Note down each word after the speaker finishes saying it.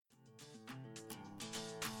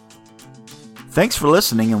Thanks for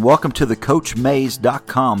listening and welcome to the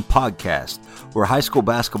CoachMays.com podcast, where high school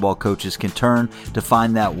basketball coaches can turn to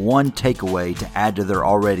find that one takeaway to add to their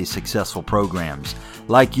already successful programs.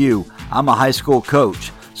 Like you, I'm a high school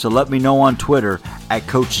coach, so let me know on Twitter at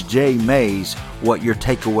Coach J Mays what your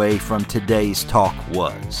takeaway from today's talk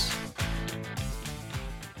was.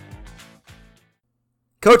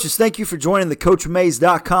 Coaches, thank you for joining the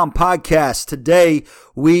CoachMays.com podcast. Today,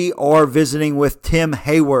 we are visiting with Tim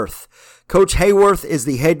Hayworth. Coach Hayworth is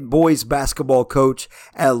the head boys basketball coach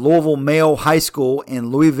at Louisville Male High School in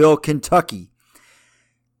Louisville, Kentucky.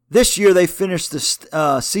 This year, they finished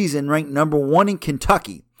the season ranked number 1 in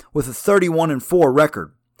Kentucky with a 31-4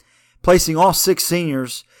 record, placing all 6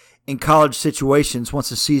 seniors in college situations once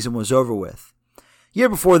the season was over with. Year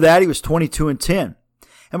before that, he was 22-10.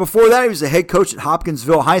 And before that, he was the head coach at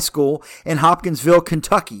Hopkinsville High School in Hopkinsville,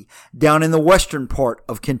 Kentucky, down in the western part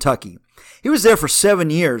of Kentucky. He was there for 7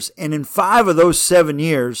 years, and in 5 of those 7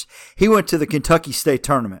 years, he went to the Kentucky State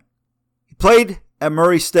Tournament. He played at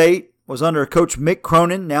Murray State, was under Coach Mick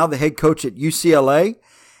Cronin, now the head coach at UCLA,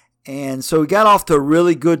 and so he got off to a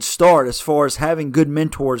really good start as far as having good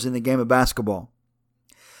mentors in the game of basketball.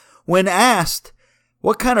 When asked,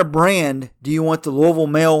 what kind of brand do you want the Louisville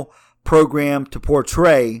Male program to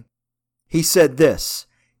portray, he said this: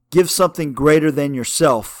 give something greater than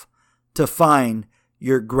yourself to find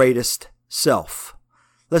your greatest self.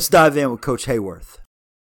 Let's dive in with Coach Hayworth.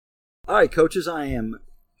 All right, coaches, I am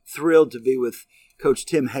thrilled to be with Coach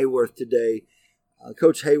Tim Hayworth today.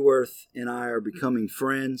 Coach Hayworth and I are becoming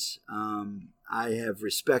friends. I have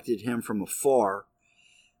respected him from afar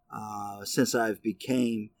since I've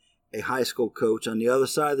became a high school coach on the other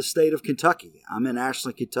side of the state of Kentucky. I'm in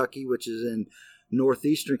Ashland, Kentucky, which is in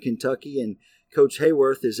northeastern Kentucky, and Coach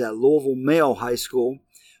Hayworth is at Louisville Male High School,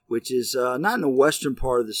 which is not in the western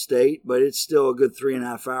part of the state, but it's still a good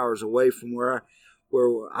 3.5 hours away from where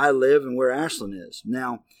I live and where Ashland is.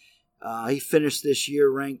 Now, he finished this year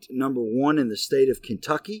ranked number 1 in the state of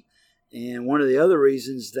Kentucky. And one of the other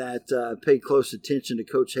reasons that I paid close attention to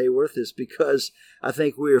Coach Hayworth is because I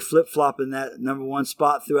think we were flip-flopping that number 1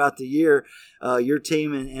 spot throughout the year, your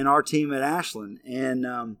team and our team at Ashland.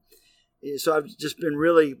 And so I've just been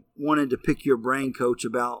really wanting to pick your brain, Coach,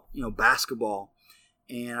 about basketball.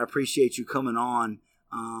 And I appreciate you coming on.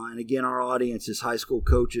 And again, our audience is high school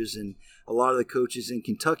coaches and a lot of the coaches in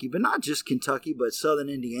Kentucky, but not just Kentucky, but Southern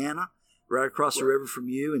Indiana, right across the river from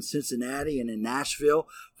you, in Cincinnati and in Nashville,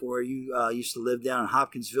 where you used to live down in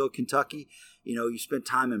Hopkinsville, Kentucky. You spent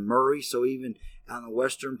time in Murray, so even on the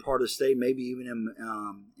western part of the state, maybe even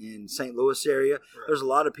in St. Louis area, there's a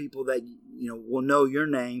lot of people that will know your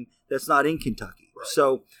name that's not in Kentucky. Right.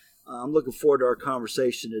 So I'm looking forward to our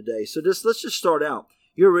conversation today. So let's just start out.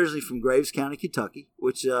 You're originally from Graves County, Kentucky,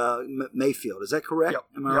 which Mayfield. Is that correct? Yep.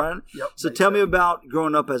 Am I right? Yep. So tell me about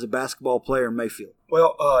growing up as a basketball player in Mayfield.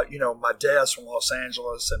 Well, my dad's from Los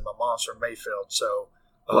Angeles and my mom's from Mayfield. So,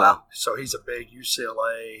 wow. So he's a big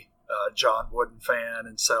UCLA, John Wooden fan.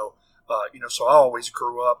 And so, so I always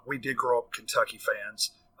grew up. We did grow up Kentucky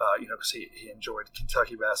fans, because he enjoyed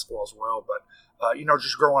Kentucky basketball as well. But,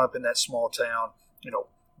 just growing up in that small town,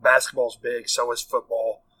 basketball's big, so is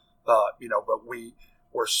football, but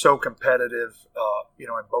we're so competitive, in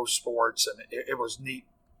both sports, and it was neat,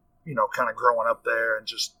 kind of growing up there and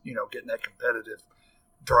just, getting that competitive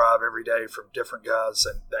drive every day from different guys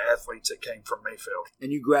and the athletes that came from Mayfield.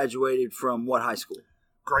 And you graduated from what high school?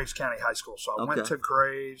 Graves County High School. So I went to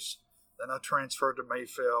Graves, then I transferred to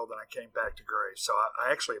Mayfield, then I came back to Graves. So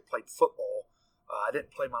I actually played football. I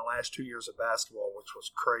didn't play my last 2 years of basketball, which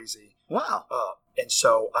was crazy. Wow. And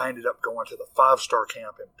so I ended up going to the 5-star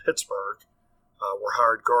camp in Pittsburgh, where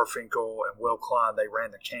Howard Garfinkel and Will Klein, they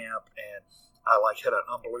ran the camp, and I had an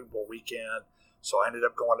unbelievable weekend. So I ended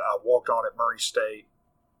up I walked on at Murray State,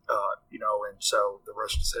 and so the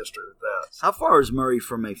rest is history with that. How far is Murray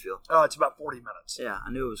from Mayfield? It's about 40 minutes. Yeah,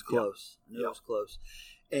 I knew it was close. Yep. It was close.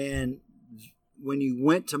 And when you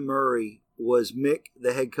went to Murray, was Mick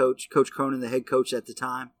the head coach, Coach Cronin the head coach at the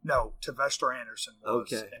time? No, Tavester Anderson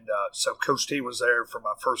was. Okay. And so Coach T was there for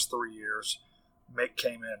my first 3 years. Mick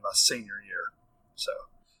came in my senior year.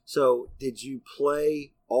 So did you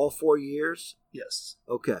play all 4 years? Yes.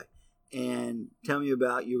 Okay. And tell me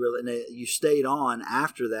about you stayed on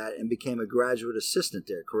after that and became a graduate assistant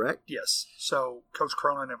there, correct? Yes. So Coach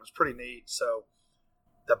Cronin, it was pretty neat. So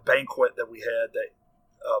the banquet that we had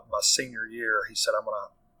my senior year, he said I'm gonna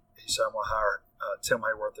hire Tim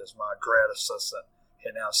Hayworth as my grad assistant. He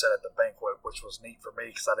announced that at the banquet, which was neat for me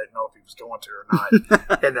because I didn't know if he was going to or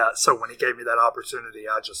not. And so when he gave me that opportunity,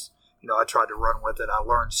 I just I tried to run with it. I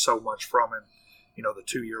learned so much from him. The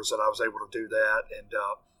 2 years that I was able to do that, and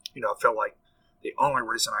I felt like The only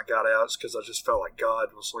reason I got out is because I just felt like God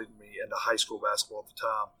was leading me into high school basketball at the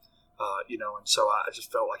time. And so I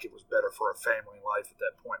just felt like it was better for a family life at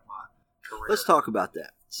that point in my career. Let's talk about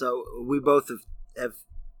that. So we both have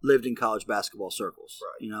lived in college basketball circles,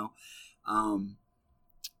 right.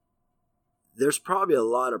 There's probably a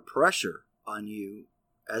lot of pressure on you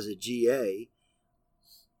as a GA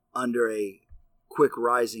under a quick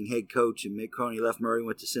rising head coach, and Mick Cronin left Murray,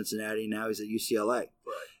 went to Cincinnati, and now he's at UCLA.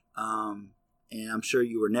 Right. And I'm sure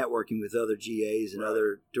you were networking with other GAs and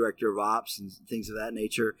other director of ops and things of that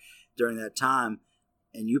nature during that time,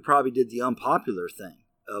 and you probably did the unpopular thing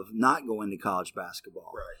of not going to college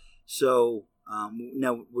basketball. Right. So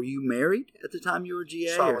now, were you married at the time you were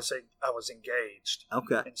GA? So I was engaged.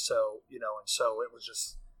 Okay. And so it was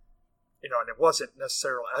just, and it wasn't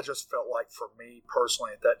necessarily, I just felt like for me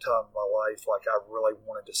personally at that time in my life, like I really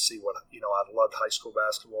wanted to see what, I loved high school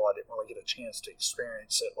basketball. I didn't really get a chance to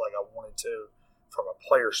experience it like I wanted to from a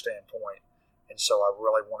player standpoint. And so I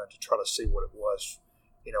really wanted to try to see what it was,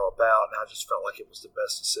 about. And I just felt like it was the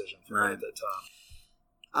best decision for me at that time.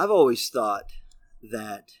 I've always thought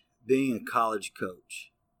that being a college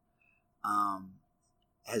coach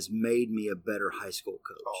has made me a better high school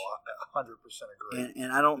coach. Oh, I 100% agree.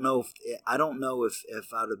 And I don't know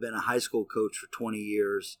if I'd have been a high school coach for 20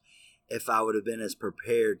 years, if I would have been as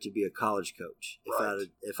prepared to be a college coach.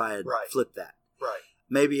 If I had flipped that. Right.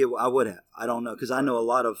 Maybe I would have. I don't know, because I know a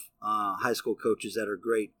lot of high school coaches that are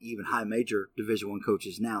great, even high major Division I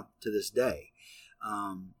coaches now to this day.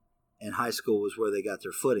 And high school was where they got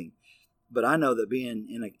their footing. But I know that being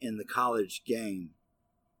in the college game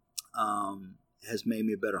has made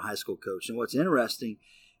me a better high school coach. And what's interesting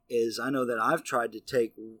is I know that I've tried to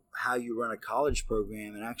take how you run a college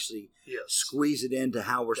program and actually squeeze it into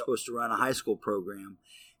how we're supposed to run a high school program.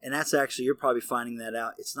 And that's actually, you're probably finding that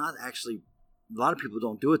out. It's not actually, a lot of people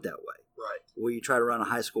don't do it that way. Right. Where you try to run a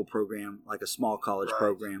high school program like a small college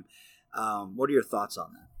program. What are your thoughts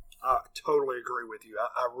on that? I totally agree with you.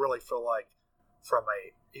 I really feel like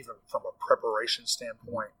even from a preparation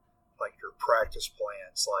standpoint, like your practice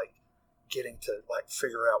plans, like getting to like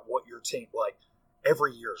figure out what your team, like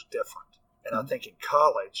every year is different. And I think in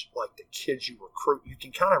college, like the kids you recruit, you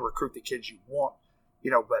can kind of recruit the kids you want,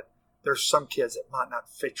 but there's some kids that might not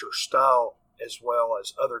fit your style as well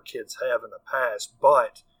as other kids have in the past,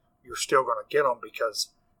 but you're still going to get them because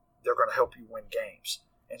they're going to help you win games.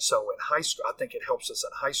 And so in high school, I think it helps us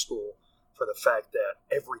in high school for the fact that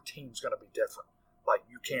every team's going to be different. Like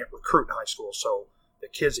you can't recruit in high school. So the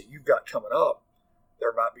kids that you've got coming up,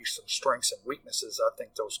 there might be some strengths and weaknesses. I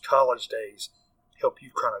think those college days help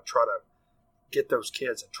you kind of try to get those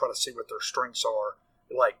kids and try to see what their strengths are.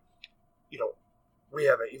 Like, we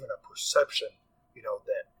have even a perception,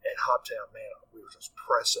 that at Hoptown, man, we were just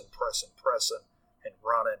pressing and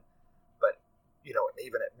running. But, and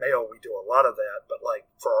even at Male, we do a lot of that. But like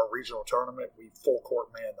for our regional tournament, we full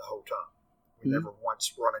court man the whole time. We never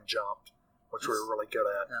once run and jumped, which we were really good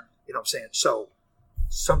at. Yeah. You know what I'm saying? So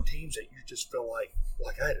some teams that you just feel like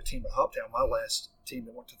I had a team at Hoptown. My last team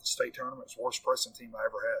that went to the state tournament was the worst pressing team I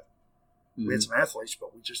ever had. Mm-hmm. We had some athletes,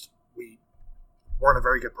 but we weren't a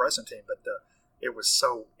very good pressing team. But it was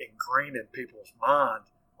so ingrained in people's mind,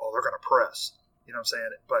 they're going to press. You know what I'm saying?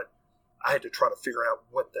 But I had to try to figure out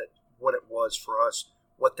what it was for us,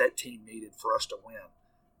 what that team needed for us to win.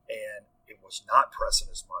 And it was not pressing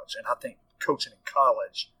as much. And I think coaching in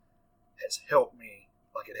college has helped me,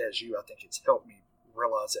 like it has you. I think it's helped me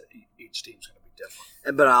realize that each team's going to be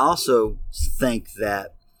different. But I also think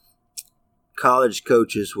that college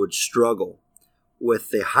coaches would struggle with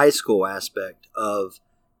the high school aspect of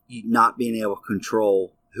not being able to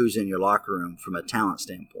control who's in your locker room from a talent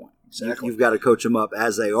standpoint. Exactly. You've got to coach them up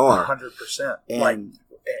as they are. 100%. And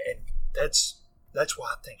that's why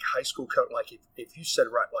I think high school coach, like if you said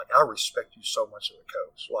right, like I respect you so much as a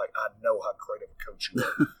coach. Like I know how great of a coach you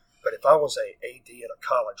are. But if I was a AD at a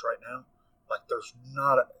college right now, like there's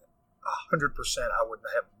not 100%, I would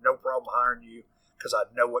have no problem hiring you because I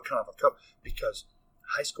know what kind of a coach. Because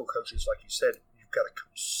high school coaches, like you said, you've got to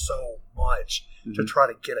coach so much to try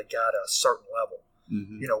to get a guy to a certain level.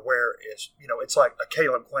 Mm-hmm. Where it's like a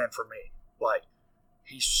Caleb Glenn for me. Like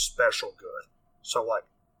he's special good. So like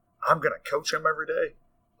I'm going to coach him every day,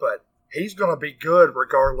 but he's going to be good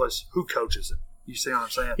regardless who coaches him. You see what I'm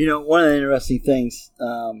saying? One of the interesting things,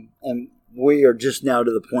 and we are just now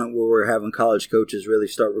to the point where we're having college coaches really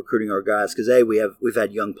start recruiting our guys because we've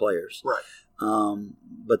had young players, right?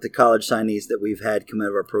 But the college signees that we've had come out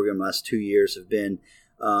of our program the last 2 years have been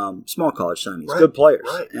small college signees, right. Good players.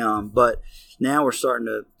 Right. But now we're starting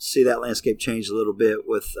to see that landscape change a little bit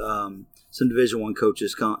with some Division I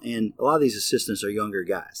coaches come, and a lot of these assistants are younger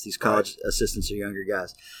guys. These college assistants are younger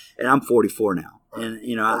guys, and I'm 44 now, and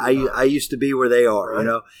I used to be where they are,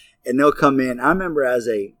 and they'll come in. I remember as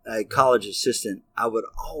a college assistant, I would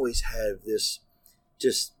always have this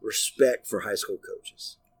just respect for high school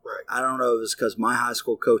coaches. Right. I don't know if it's because my high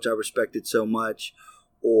school coach I respected so much,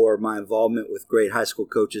 or my involvement with great high school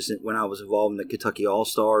coaches when I was involved in the Kentucky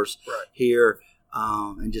All-Stars here.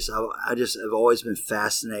 And I just have always been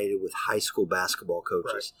fascinated with high school basketball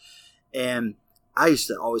coaches. Right. And I used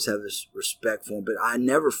to always have this respect for them, but I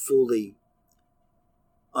never fully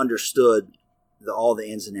understood all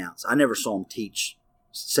the ins and outs. I never saw them teach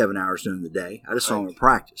 7 hours during the day. I just saw them in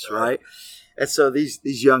practice, right? And so these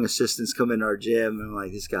young assistants come into our gym, and I'm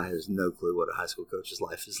like, this guy has no clue what a high school coach's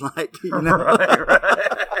life is like, Right.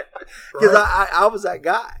 Because I was that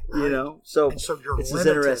guy, So it's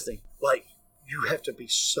limited. Interesting. Like, you have to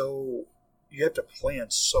plan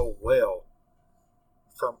so well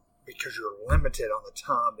because you're limited on the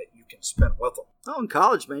time that you can spend with them. Oh, in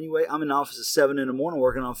college, man, I'm in the office at 7 a.m.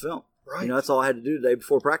 working on film. Right. That's all I had to do the day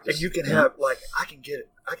before practice. And you can have I can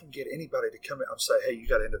get anybody to come in and say, hey, you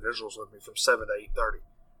got individuals with me from 7 to 8:30,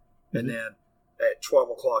 and then at 12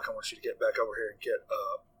 o'clock I want you to get back over here and get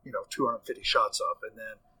 250 shots up, and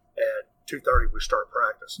then at 2:30 we start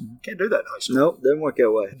practice. Can't do that in high school. Nope, doesn't work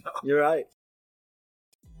that way. No. You're right.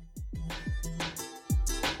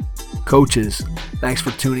 Coaches, thanks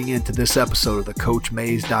for tuning in to this episode of the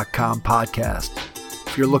CoachMays.com podcast.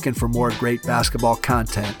 If you're looking for more great basketball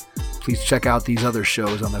content, please check out these other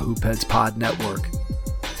shows on the Hoopheads Pod Network.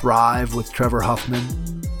 Thrive with Trevor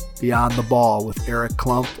Huffman, Beyond the Ball with Eric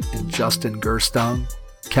Klump and Justin Gerstung,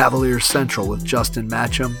 Cavaliers Central with Justin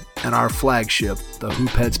Matcham, and our flagship, the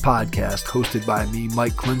Hoopheads Podcast, hosted by me,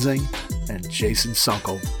 Mike Klinzing, and Jason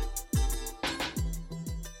Sunkel.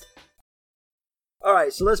 All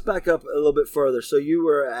right, so let's back up a little bit further. So you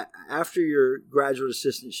were, after your graduate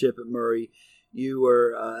assistantship at Murray, you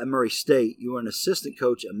were at Murray State. You were an assistant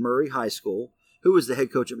coach at Murray High School. Who was the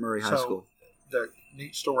head coach at Murray High School? The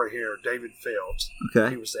neat story here, David Fields.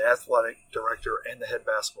 Okay. He was the athletic director and the head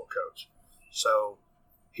basketball coach. So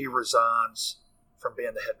he resigns from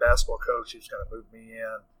being the head basketball coach. He was going to move me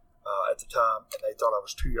in at the time, and they thought I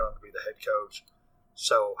was too young to be the head coach.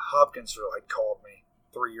 So Hopkinsville had called me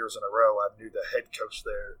 3 years in a row. I knew the head coach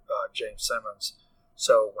there, James Simmons.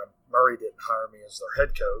 So when Murray didn't hire me as their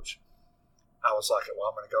head coach, I was like, well,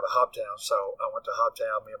 I'm going to go to Hoptown. So I went to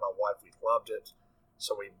Hoptown. Me and my wife, we loved it.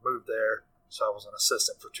 So we moved there. So I was an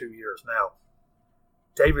assistant for 2 years. Now,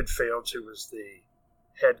 David Fields, who was the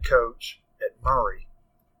head coach at Murray,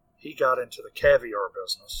 he got into the caviar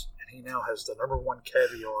business, and he now has the number one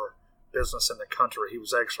caviar business in the country. He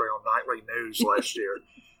was actually on Nightly News last year.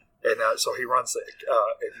 And so he runs the,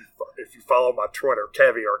 if you follow my Twitter,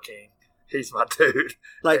 Caviar King, he's my dude.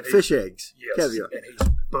 Like fish eggs. Yes. Caviar. And he's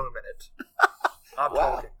booming it. I'm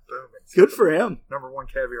talking booming. Good for him. Number one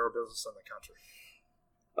caviar business in the country.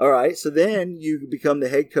 All right. So then you become the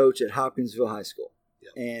head coach at Hopkinsville High School.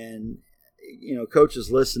 Yeah. And,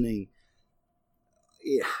 coaches listening,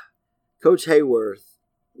 Coach Hayworth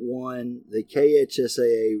won the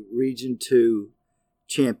KHSAA Region 2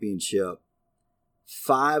 championship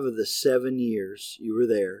 5 of the 7 years you were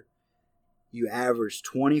there. You averaged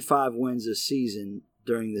 25 wins a season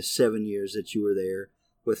during the 7 years that you were there,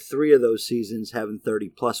 with 3 of those seasons having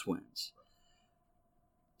 30-plus wins.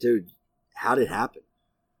 Dude, how did it happen?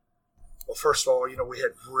 Well, first of all, we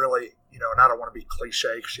had really, and I don't want to be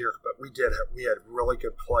cliche here, but we had really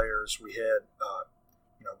good players. We had,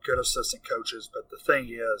 good assistant coaches. But the thing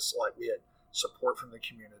is, we had support from the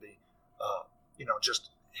community.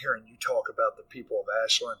 Just hearing you talk about the people of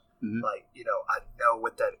Ashland, mm-hmm. I know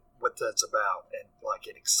what that's about, and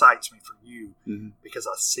it excites me for you mm-hmm. because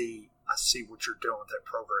I see what you're doing with that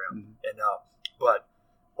program. Mm-hmm. And but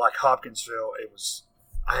Hopkinsville,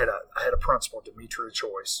 I had a principal, Demetria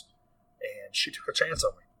Choice, and she took a chance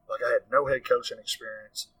on me. I had no head coaching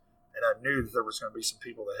experience, and I knew that there was going to be some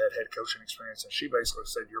people that had head coaching experience, and she basically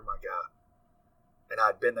said, "You're my guy." And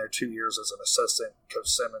I'd been there 2 years as an assistant. Coach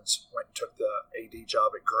Simmons went and took the AD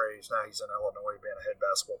job at Graves. Now he's in Illinois being a head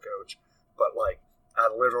basketball coach. But I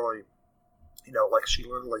literally, she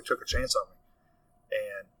literally took a chance on me.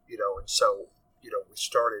 And, and so, we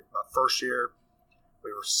started my first year,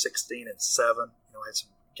 we were 16-7. Had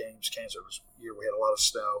some games canceled. It was a year we had a lot of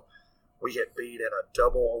snow. We get beat in a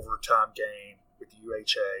double overtime game with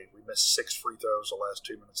UHA. We missed 6 free throws the last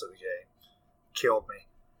 2 minutes of the game. Killed me.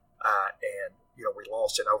 And we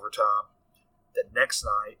lost in overtime. The next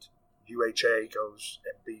night, UHA goes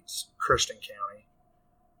and beats Christian County,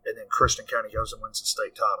 and then Christian County goes and wins the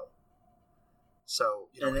state title. So,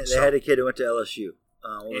 and they had a kid who went to LSU.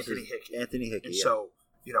 Anthony Hickey. Anthony Hickey. And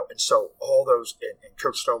yeah. so all those, and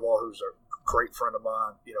Coach Stovall, who's a great friend of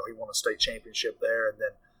mine, he won a state championship there, and then,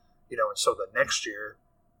 and so the next year,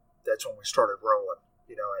 that's when we started rolling,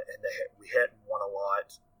 and we hadn't won a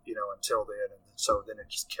lot, until then, and so then it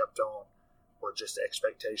just kept on, were just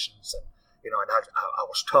expectations, and and I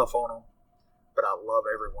was tough on them, but I love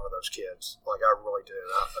every one of those kids, like I really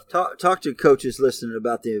did. Talk to coaches listening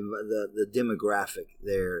about the demographic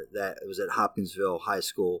there that was at Hopkinsville High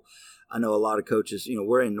School. I know a lot of coaches,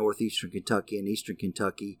 we're in northeastern Kentucky and eastern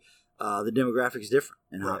Kentucky. The demographic is different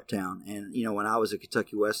in Hoptown. And, when I was at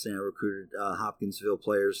Kentucky Wesleyan, I recruited Hopkinsville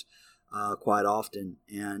players quite often.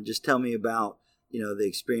 And just tell me about, the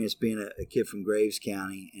experience being a kid from Graves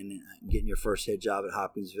County and getting your first head job at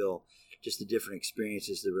Hopkinsville, just the different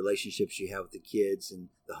experiences, the relationships you have with the kids and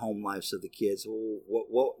the home lives of the kids.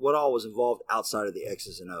 What all was involved outside of the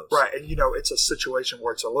X's and O's? Right. And, it's a situation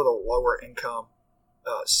where it's a little lower income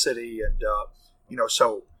city. And,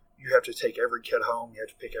 so you have to take every kid home. You have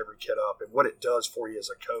to pick every kid up. And what it does for you as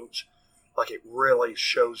a coach, like it really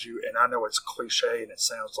shows you, and I know it's cliche and it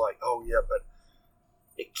sounds like, oh, yeah, but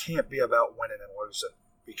it can't be about winning and losing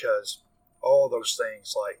because all those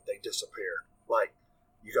things, like, they disappear. Like,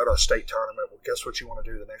 you go to a state tournament, well, guess what you want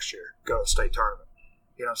to do the next year? Go to a state tournament.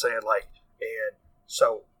 You know what I'm saying? Like, and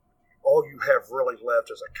so all you have really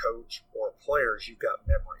left as a coach or a player is you've got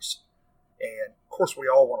memories. And, of course, we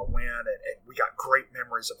all want to win, and we got great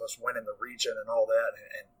memories of us winning the region and all that,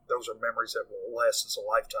 and those are memories that will last us a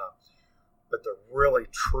lifetime. But the really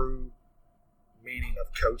true meaning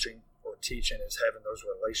of coaching or teaching is having those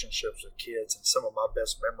relationships with kids, and some of my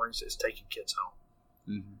best memories is taking kids home.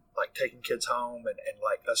 Mm-hmm. Like taking kids home and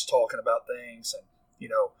like us talking about things, and,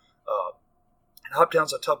 and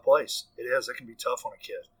Hoptown's a tough place. It is. It can be tough on a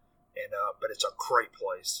kid, and but it's a great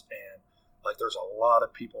place, and like there's a lot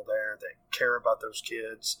of people there that care about those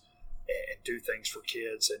kids and do things for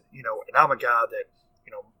kids. And, and I'm a guy that,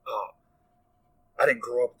 I didn't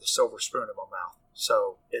grow up with a silver spoon in my mouth.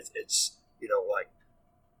 So it's like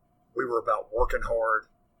we were about working hard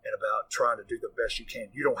and about trying to do the best you can.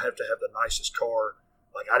 You don't have to have the nicest car.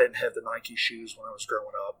 Like I didn't have the Nike shoes when I was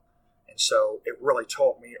growing up. And so it really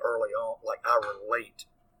taught me early on, like I relate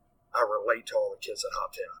to all the kids at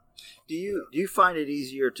Hoptown. Do you find it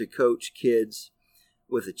easier to coach kids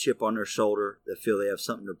with a chip on their shoulder that feel they have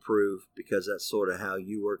something to prove because that's sort of how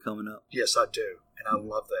you were coming up? Yes, I do. And I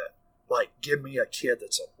love that. Like, give me a kid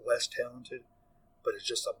that's less talented, but is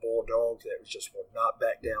just a bulldog that just will not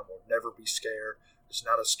back down, will never be scared. Is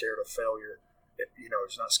not scared of failure.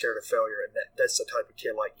 Is not scared of failure. And that's the type of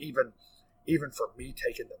kid, like even for me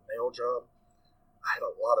taking the male job, I had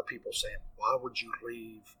a lot of people saying, why would you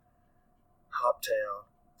leave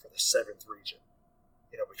Hoptown for the 7th region?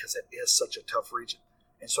 Because it is such a tough region.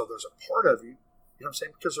 And so there's a part of you, what I'm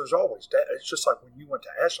saying? Because there's always that. It's just like when you went to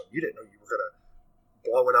Ashland, you didn't know you were going to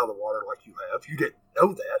blow it out of the water like you have. You didn't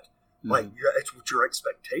know that. Mm-hmm. Like, it's what your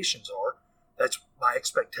expectations are. That's my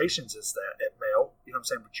expectations is that at Male, what I'm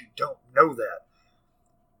saying? But you don't know that.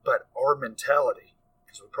 But our mentality,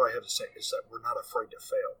 because we probably have the same, is that we're not afraid to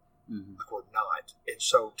fail. Mm-hmm. Like, we're not. And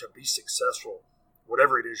so to be successful,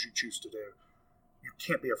 whatever it is you choose to do, you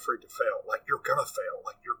can't be afraid to fail. Like, you're going to fail.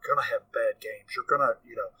 Like, you're going to have bad games. You're going to,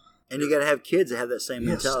 And you got to have kids that have that same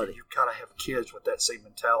mentality. You got to have kids with that same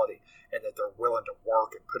mentality and that they're willing to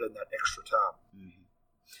work and put in that extra time.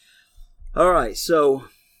 Mm-hmm. All right. So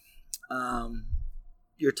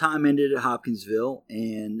your time ended at Hopkinsville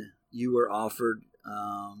and you were offered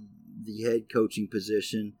the head coaching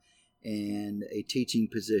position and a teaching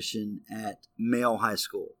position at Male High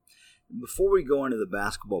School. Before we go into the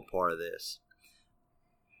basketball part of this,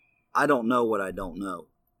 I don't know what I don't know.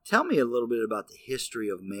 Tell me a little bit about the history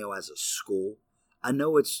of Male as a school. I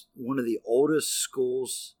know it's one of the oldest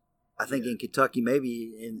schools, I think, in Kentucky,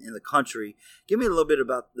 maybe in the country. Give me a little bit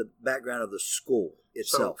about the background of the school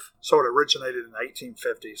itself. So it originated in the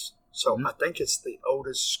 1850s. So I think it's the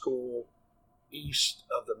oldest school east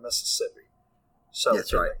of the Mississippi. So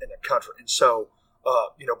that's right. In the country. And so,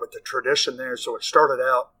 but the tradition there, so it started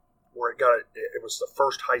out where it was the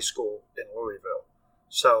first high school in Louisville.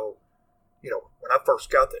 So, when I first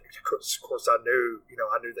got there, of course I knew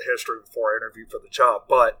the history before I interviewed for the job.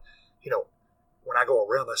 But, when I go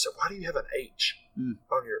around, I said, why do you have an H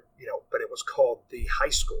on your, but it was called the high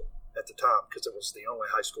school at the time because it was the only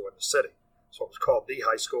high school in the city. So it was called the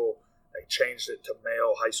high school. They changed it to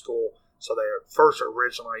Male High School. So they first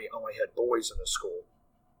originally only had boys in the school.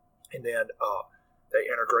 And then they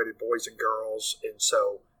integrated boys and girls. And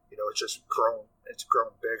so, it's just grown. It's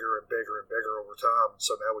grown bigger and bigger and bigger over time.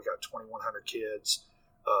 So now we got 2,100 kids,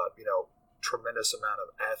 tremendous amount of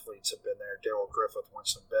athletes have been there. Darrell Griffith,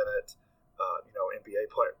 Winston Bennett, NBA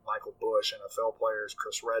player Michael Bush, NFL players,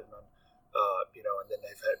 Chris Redmond, and then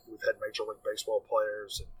we've had Major League Baseball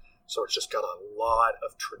players, and so it's just got a lot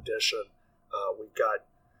of tradition. We've got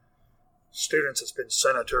students that's been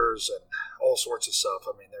senators and all sorts of stuff.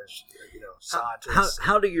 I mean, there's scientists.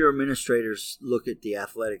 How do your administrators look at the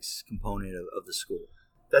athletics component of the school?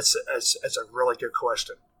 That's a really good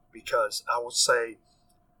question, because I would say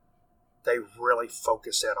they really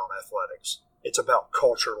focus in on athletics. It's about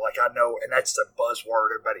culture. Like, I know, and that's the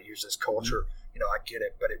buzzword. Everybody uses culture. Mm-hmm. I get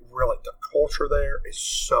it, but the culture there is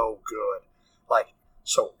so good. Like,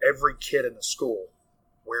 so every kid in the school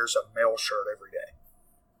wears a male shirt every day.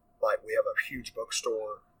 Like, we have a huge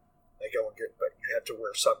bookstore. They go and get, but you have to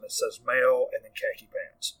wear something that says male and then khaki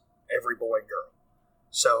pants. Every boy and girl.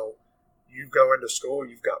 So you go into school,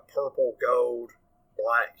 you've got purple, gold,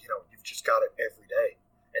 black. You've just got it every day.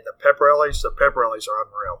 And the pep rallies are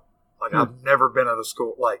unreal. Like, I've never been at a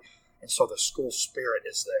school and so the school spirit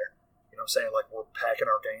is there. You know what I'm saying? Like, we're packing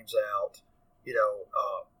our games out.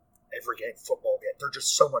 Every game, football game, they're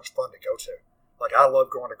just so much fun to go to. Like, I love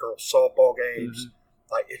going to girls' softball games.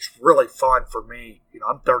 Mm-hmm. Like, it's really fun for me.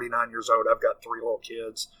 I'm 39 years old. I've got 3 little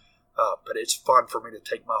kids. But it's fun for me to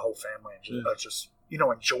take my whole family and just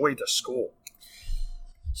enjoy the school.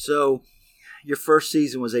 So, your first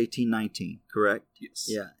season was 18-19, correct? Yes.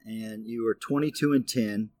 Yeah, and you were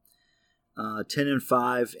 22-10,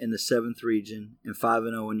 10-5 in the 7th region, and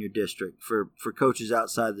 5-0 in your district. For coaches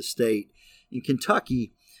outside the state, in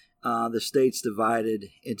Kentucky, the state's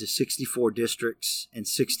divided into 64 districts and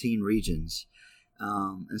 16 regions.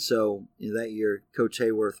 And so that year, Coach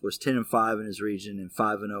Hayworth was 10-5 in his region and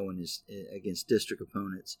 5-0 against district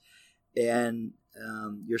opponents. And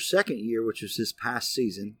your second year, which was this past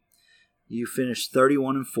season, you finished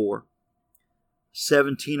 31-4,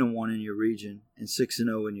 17-1 in your region, and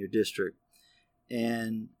 6-0 in your district.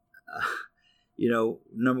 And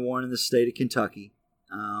number 1 in the state of Kentucky.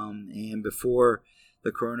 And before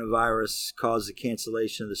the coronavirus caused the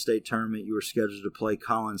cancellation of the state tournament, you were scheduled to play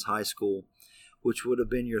Collins High School, which would have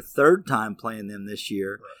been your 3rd time playing them this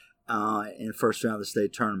year in the first round of the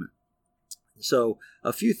state tournament. So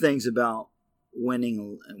a few things about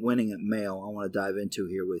winning at Male I want to dive into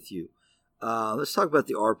here with you. Let's talk about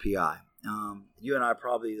the RPI. You and I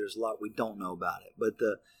there's a lot we don't know about it, but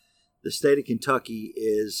the state of Kentucky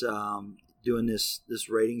is doing this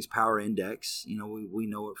ratings power index. We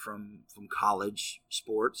know it from college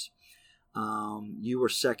sports. You were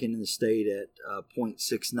second in the state at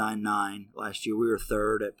 0.699 last year. We were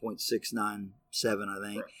third at 0.697, I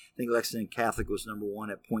think. Right. I think Lexington Catholic was number 1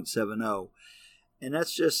 at 0.70. And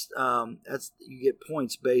that's just you get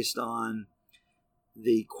points based on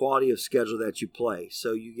the quality of schedule that you play.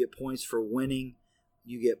 So you get points for winning.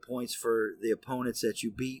 You get points for the opponents that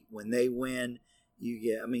you beat when they win.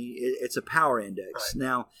 It's a power index. Right.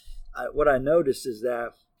 Now, what I noticed is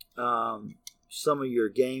that some of your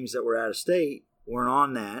games that were out of state weren't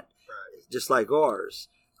on that, just like ours.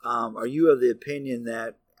 Are you of the opinion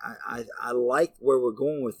that I like where we're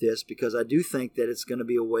going with this, because I do think that it's going to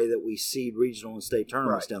be a way that we seed regional and state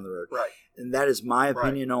tournaments down the road. Right. And that is my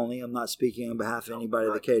opinion only. I'm not speaking on behalf of anybody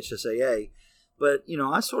at the KHSAA. But,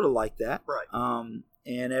 I sort of like that. Right.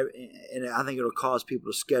 And I think it'll cause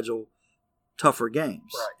people to schedule tougher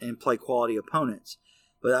games and play quality opponents.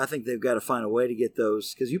 But I think they've got to find a way to get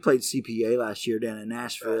those, because you played CPA last year down in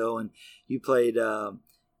Nashville, and you played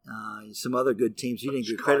some other good teams. You didn't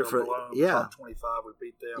get credit for top 25. We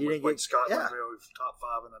beat them. We played Scotlandville, top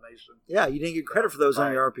 5 in the nation. Yeah, you didn't get credit for those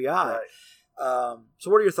on your RPI. Right.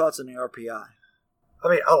 So, what are your thoughts on the RPI? I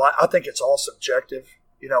mean, I think it's all subjective.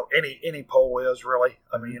 Any poll is really.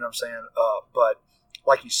 I mean, you know what I'm saying. But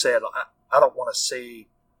like you said, I don't want to see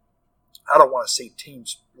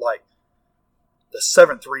teams like the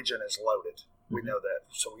 7th region is loaded. We know that.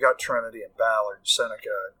 So we got Trinity and Ballard and Seneca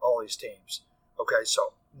and all these teams. Okay,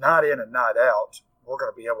 so night in and night out, we're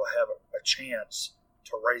going to be able to have a chance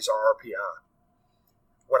to raise our RPI.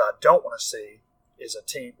 What I don't want to see is a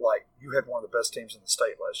team like you had one of the best teams in the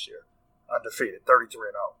state last year, undefeated,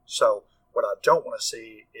 33-0. So what I don't want to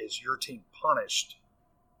see is your team punished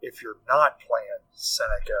if you're not playing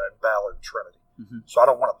Seneca and Ballard and Trinity. Mm-hmm. So I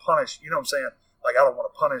don't want to punish, you know what I'm saying? Like, I don't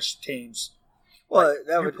want to punish teams. Well,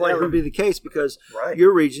 that would be the case, because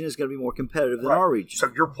your region is going to be more competitive than our region.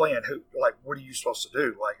 So you're playing what are you supposed to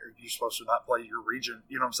do? Like, are you supposed to not play your region?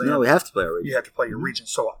 You know what I'm saying? No, we have to play our region. You have to play your region.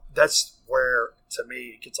 So that's where, to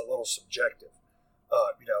me, it gets a little subjective.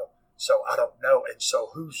 So I don't know. And so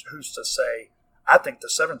who's to say, I think the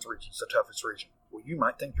 7th region is the toughest region. Well, you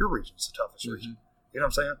might think your region is the toughest region. You know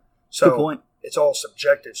what I'm saying? So, good point. it's all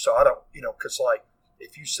subjective. So I don't, because like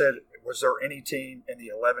if you said, was there any team in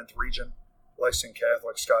the 11th region, Lexington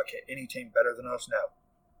Catholic, Scott, any team better than us?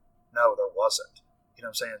 No, there wasn't. You know what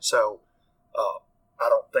I'm saying? So I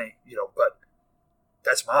don't think, but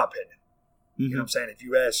that's my opinion. You know what I'm saying? If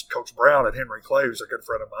you ask Coach Brown at Henry Clay, who's a good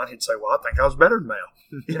friend of mine, he'd say, well, I think I was better than Mel.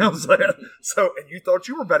 You know what I'm saying? So, and you thought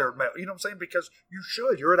you were better than Mel. You know what I'm saying? Because you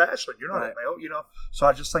should. You're at Ashland. You're not at Mel, So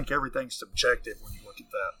I just think everything's subjective when you look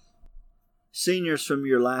at that. Seniors from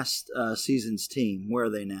your last season's team, where are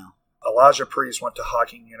they now? Elijah Priest went to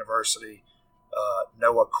Hocking University.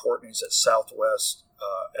 Noah Courtney's at Southwest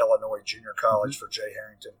Illinois Junior College for Jay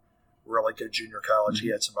Harrington. Really good junior college. He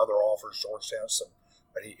had some other offers, Georgetown,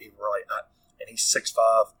 but he really and he's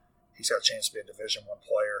 6'5". He's got a chance to be a Division I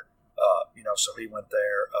player. So he went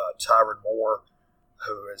there. Tyron Moore,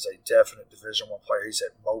 who is a definite Division I player. He's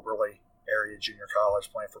at Moberly Area Junior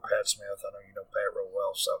College playing for Pat Smith. I know you know Pat real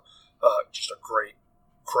well. So just a great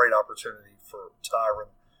opportunity for Tyron.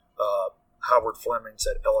 Howard Fleming's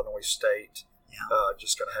at Illinois State.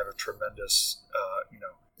 Just going to have a tremendous,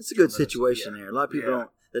 It's a good situation there. A lot of people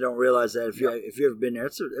don't realize that. If you've ever been there,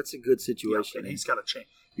 that's a good situation. And he's got a chance.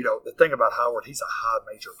 The thing about Howard, he's a high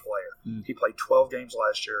major player. He played 12 games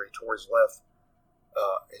last year. He tore his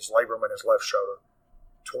labrum in his left shoulder,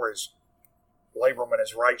 tore his labrum in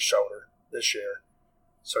his right shoulder this year.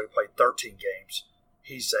 So he played 13 games.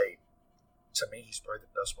 To me, he's probably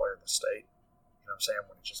the best player in the state. You know what I'm saying?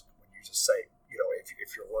 When you just say,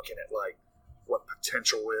 if you're looking at like what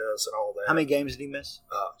potential is and all that. How many games did he miss?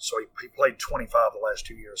 So he played 25 the last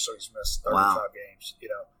 2 years, so he's missed 35 games.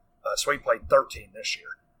 So he played 13 this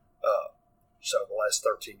year. So the last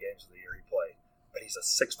 13 games of the year he played. But he's a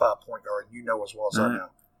 6'5" point guard. You know as well as I know.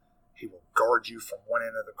 He will guard you from one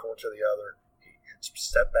end of the court to the other. He hits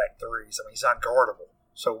step back threes. I mean, he's unguardable.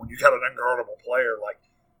 So when you got an unguardable player, like,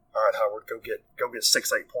 all right, Howard, go get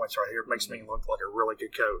 6-8 points right here. It makes me look like a really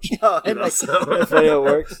good coach. That's the way it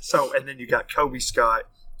works. So, and then you got Kobe Scott.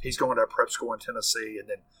 He's going to prep school in Tennessee, and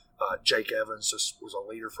then Jake Evans just was a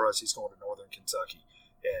leader for us. He's going to Northern Kentucky,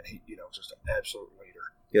 and he, just an absolute leader.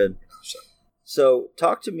 Good. So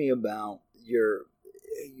talk to me about your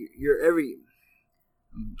every.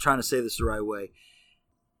 I'm trying to say this the right way.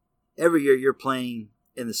 Every year you're playing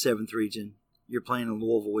in the 7th region. You're playing in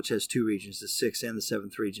Louisville, which has 2 regions, the 6th and the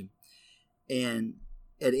 7th region. And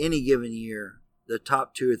at any given year, the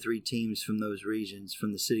top 2 or 3 teams from those regions,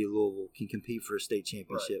 from the city of Louisville, can compete for a state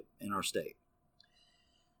championship in our state.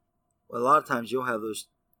 Well, a lot of times you'll have those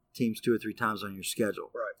teams 2 or 3 times on your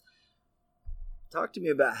schedule. Right. Talk to me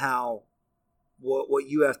about what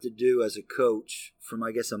you have to do as a coach from,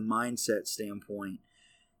 I guess, a mindset standpoint.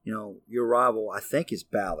 Your rival, I think, is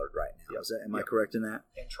Ballard right now. Am I correct in that?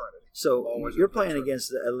 And Trinity. So you're playing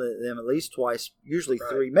against them at least twice, usually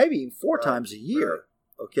 3, maybe even 4 times a year.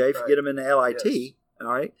 Right. Okay, if you get them in the LIT, all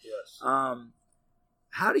right? Yes.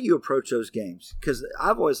 How do you approach those games? Because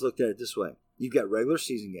I've always looked at it this way. You've got regular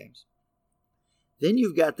season games. Then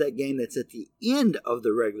you've got that game that's at the end of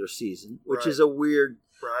the regular season, which is a weird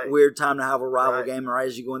time to have a rival game right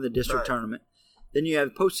as you go in the district tournament. Then you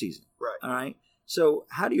have postseason. Right. All right? So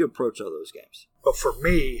how do you approach all those games? But for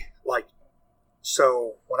me,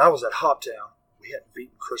 so when I was at Hoptown, we hadn't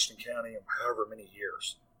beaten Christian County in however many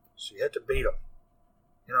years. So you had to beat them.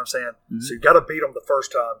 You know what I'm saying? Mm-hmm. So you got to beat them the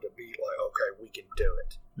first time to be like, okay, we can do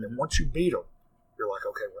it. Mm-hmm. And once you beat them, you're like,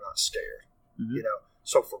 okay, we're not scared. Mm-hmm.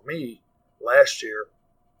 So for me, last year,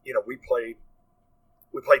 we played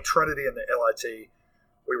Trinity in the LIT.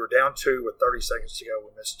 We were down 2 with 30 seconds to go.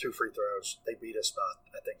 We missed 2 free throws. They beat us by,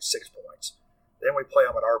 I think, 6 points. Then we play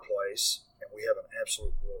them at our place, and we have an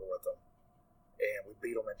absolute war with them. And we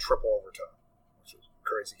beat them in triple overtime, which was a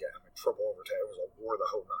crazy game. Triple overtime. It was a war the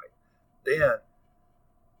whole night. Then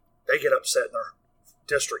they get upset in their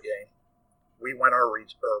district game. We win our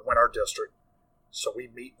district. So we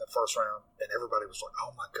meet in the first round, and everybody was like,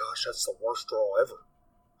 oh, my gosh, that's the worst draw ever.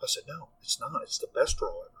 I said, no, it's not. It's the best draw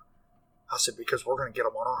ever. I said, because we're going to get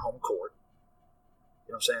them on our home court.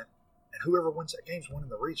 You know what I'm saying? And whoever wins that game is winning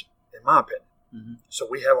the region, in my opinion. Mm-hmm. So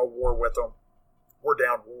we have a war with them. We're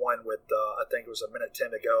down 1 with, I think it was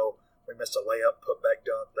 1:10 to go. We missed a layup, put back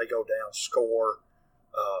dunk. They go down, score.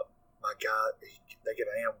 My guy, they get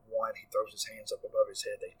an and 1. He throws his hands up above his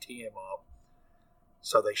head. They tee him up.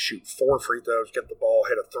 So they shoot 4 free throws, get the ball,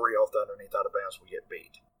 hit a 3 off the underneath out of bounds. We get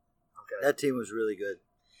beat. Okay. That team was really good.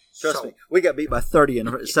 Trust me, we got beat by 30 in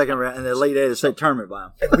the second round in the late day of the state tournament by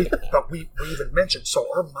them. And we even mentioned, so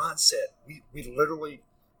our mindset, we literally,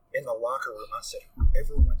 in the locker room, I said,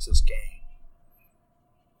 whoever wins this game,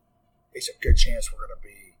 it's a good chance we're going to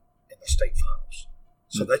be in the state finals.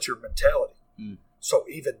 So that's your mentality. Mm. So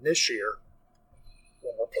even this year,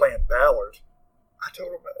 when we're playing Ballard, I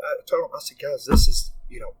told him, I said, guys, this is,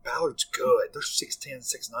 Ballard's good. They're 6'10",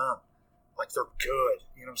 6'9". Like, they're good.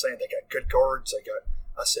 You know what I'm saying? They got good guards.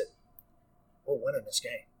 I said, we're winning this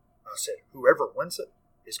game. I said, whoever wins it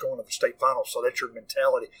is going to the state finals. So that's your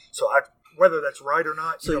mentality. So whether that's right or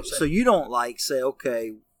not. So you don't say,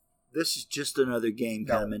 okay, this is just another game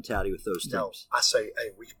kind of mentality with those teams. No, I say,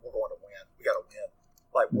 hey, we're going to win. We got to win.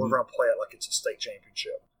 Like, we're going to play it like it's a state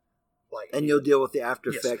championship. Like, and you'll deal with the after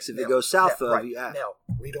effects if it goes south of you. Now,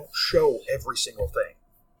 we don't show every single thing.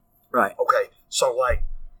 Right. Okay. So, like,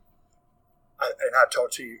 I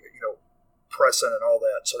talked to you, pressing and all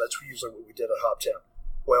that. So that's usually what we did at Hoptown.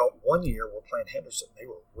 Well, one year we're playing Henderson. They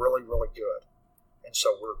were really, really good. And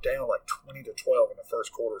so we're down like 20-12 in the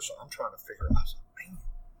first quarter. So I'm trying to figure it out. Man,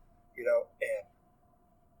 and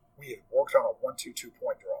we had worked on a 1-2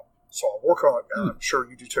 2-point draw. So I work on it, and I'm sure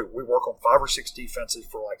you do too. We work on 5 or 6 defenses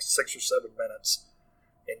for like 6 or 7 minutes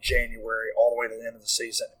in January, all the way to the end of the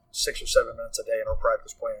season. 6 or 7 minutes a day in our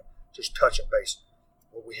practice plan, just touching base.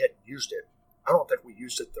 Well, we hadn't used it. I don't think we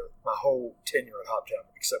used it my whole tenure at Hoptown,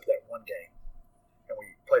 except that one game. And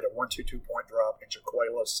we played a 1-2 2-point drop, and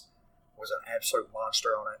Jaquelis was an absolute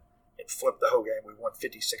monster on it. It flipped the whole game. We won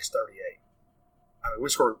 56-38. I mean,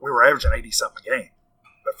 we were averaging 80-something a game.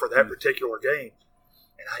 But for that particular game,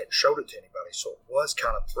 and I hadn't showed it to anybody, so it was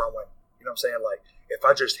kind of throwing, you know what I'm saying? Like, if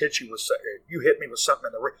I just hit you you hit me with something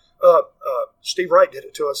in the ring. Steve Wright did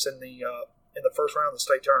it to us in the first round of the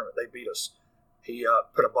state tournament. They beat us. He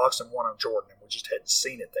put a boxing one on Jordan, and we just hadn't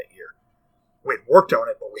seen it that year. We had worked on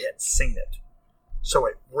it, but we hadn't seen it. So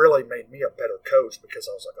it really made me a better coach because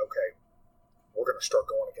I was like, okay, we're going to start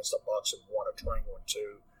going against a boxing one, a triangle and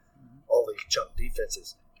two, all these junk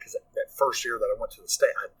defenses. Because that first year that I went to the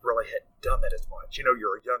state, I really hadn't done that as much.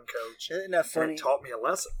 You're a young coach. Isn't that funny? And it taught me a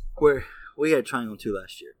lesson. We had triangle 2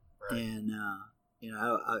 last year. Right. And,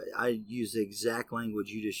 I used the exact language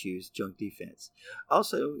you just used, junk defense.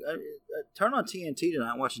 Also, turn on TNT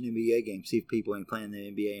tonight and watch an NBA game, see if people ain't playing the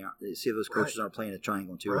NBA, see if those coaches aren't playing a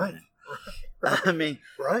triangle 2 right now. Right. I mean,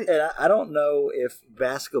 right. And I don't know if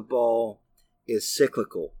basketball is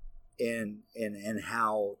cyclical in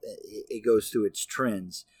how it goes through its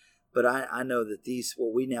trends. But I know that these,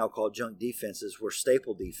 what we now call junk defenses, were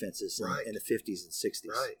staple defenses in the 50s and 60s.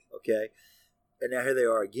 Right. Okay? And now here they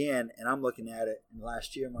are again, and I'm looking at it, and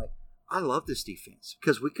last year I'm like, I love this defense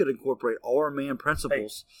because we could incorporate all our man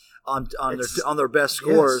principles on their best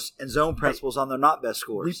scorers and zone principles on their not best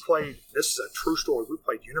scorers. This is a true story, we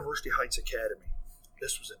played University Heights Academy.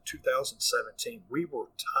 This was in 2017. We were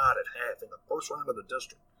tied at half in the first round of the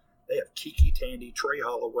district. They have Kiki Tandy, Trey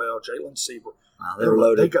Hollowell, Jalen Sieber. Wow, they were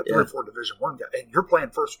loaded. They got 3 or 4 Division I guys. And you're playing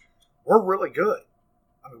first. We're really good.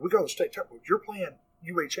 I mean, we go to the state tournament. You're playing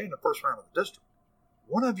UHA in the first round of the district.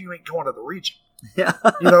 One of you ain't going to the region. Yeah.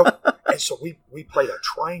 And so we played a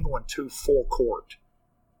triangle and 2 full court.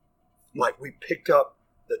 Like, we picked up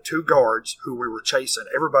the 2 guards who we were chasing.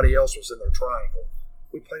 Everybody else was in their triangle.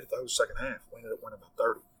 We played it the whole second half. We ended up winning by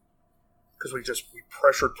 30. Because we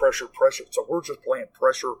pressured. So we're just playing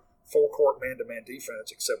pressure, full court, man-to-man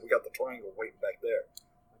defense, except we got the triangle waiting back there.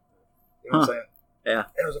 You know what I'm saying? Yeah.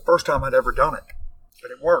 And it was the first time I'd ever done it.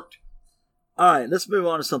 But it worked. All right, let's move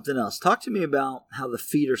on to something else. Talk to me about how the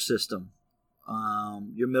feeder system,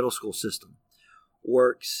 your middle school system,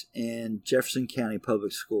 works in Jefferson County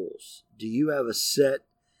Public Schools. Do you have set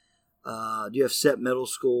middle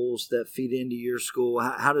schools that feed into your school?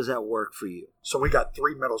 How does that work for you? So we got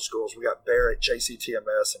 3 middle schools. We got Barrett,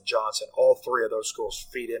 JCTMS, and Johnson. All 3 of those schools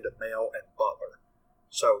feed into Male and Butler.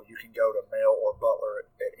 So you can go to Male or Butler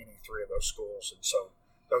at any 3 of those schools. And so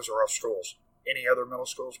those are our schools. Any other middle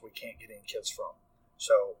schools we can't get any kids from.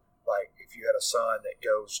 So, like, if you had a son that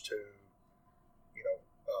goes to,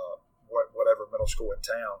 whatever middle school in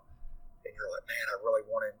town, and you're like, man, I really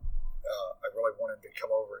want him to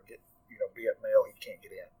come over and get, be at Male, he can't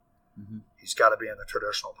get in. Mm-hmm. He's got to be in the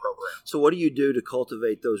traditional program. So what do you do to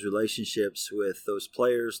cultivate those relationships with those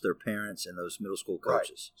players, their parents, and those middle school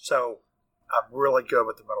coaches? Right. So I'm really good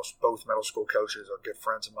with both middle school coaches are good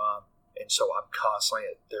friends of mine, and so I'm constantly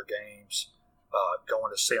at their games.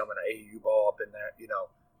 Going to see them in AAU ball. I've been there,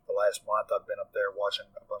 the last month I've been up there watching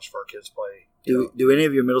a bunch of our kids play. Do any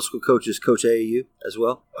of your middle school coaches coach AAU as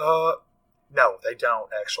well? No, they don't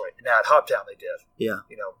actually. Now at Hoptown they did. Yeah.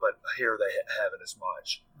 But here they haven't as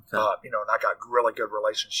much. Okay. And I got really good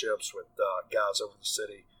relationships with guys over the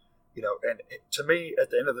city. And to me, at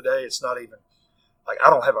the end of the day, it's not even like I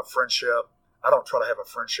don't have a friendship. I don't try to have a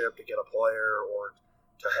friendship to get a player or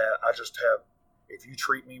to have. I just have. If you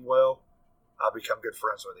treat me well, I'll become good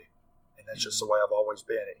friends with you, and that's just the way I've always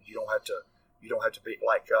been. You don't have to be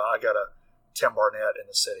like I got a Tim Barnett in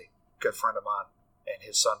the city, good friend of mine, and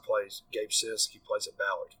his son plays, Gabe Sisk, he plays at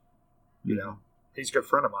Ballard. You know, he's a good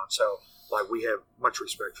friend of mine. So, like, we have much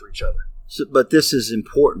respect for each other. So, but this is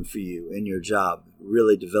important for you in your job,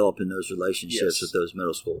 really developing those relationships with those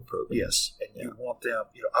middle school programs. Yes, and you want them.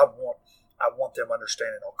 You know, I want them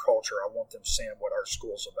understanding our culture. I want them seeing what our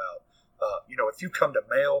school's about. You know, if you come to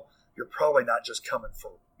Male, you're probably not just coming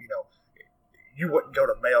for, you know, you wouldn't go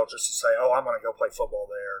to Male just to say, oh, I'm going to go play football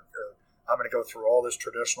there, or I'm going to go through all this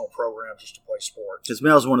traditional program just to play sports. Because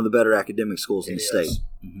Male's one of the better academic schools in the state.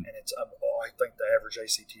 And it's, I think the average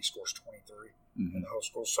ACT score is 23 in the whole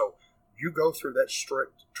school. So you go through that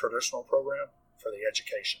strict traditional program for the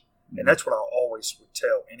education. And that's what I always would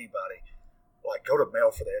tell anybody. Like, go to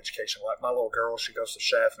Male for the education. Like, my little girl, she goes to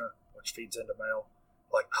Schaffner, which feeds into Male.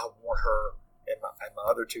 Like, I want her and my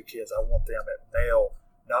other two kids, I want them at Male,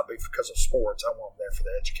 not because of sports. I want them there for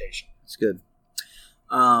the education. That's good.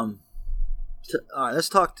 All right, let's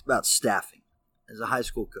talk about staffing as a high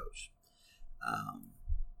school coach.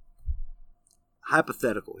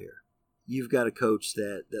 Hypothetical here. You've got a coach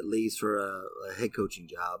that leaves for a head coaching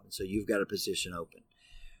job, and so you've got a position open.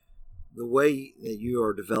 The way that you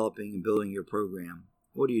are developing and building your program,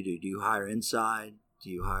 what do? Do you hire inside? Do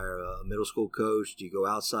you hire a middle school coach? Do you go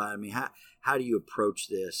outside? I mean, how do you approach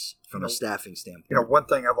this from a staffing standpoint? You know, one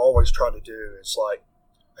thing I've always tried to do is, like,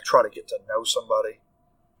 I try to get to know somebody,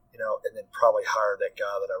 you know, and then probably hire that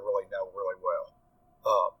guy that I really know really well.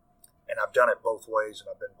 And I've done it both ways,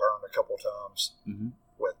 and I've been burned a couple times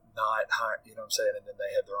with not hiring, you know what I'm saying? And then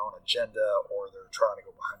they have their own agenda, or they're trying to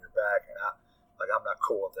go behind your back, and I'm not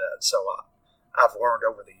cool with that. So I've learned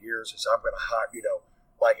over the years is I'm going to hire, you know,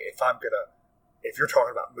 like if you're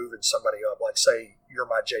talking about moving somebody up, like say you're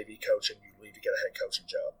my JV coach and you leave to get a head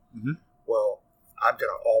coaching job. Well, I'm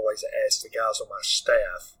going to always ask the guys on my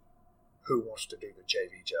staff who wants to do the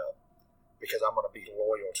JV job, because I'm going to be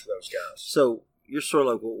loyal to those guys. So you're sort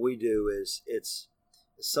of like what we do is it's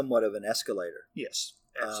somewhat of an escalator. Yes,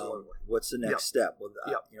 absolutely. What's the next step? Well,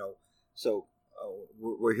 you know, so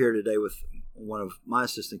we're here today with one of my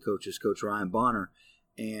assistant coaches, Coach Ryan Bonner,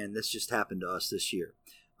 and this just happened to us this year.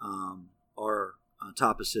 Our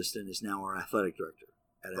top assistant is now our athletic director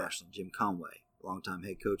at Ashland, Jim Conway, longtime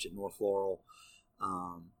head coach at North Laurel.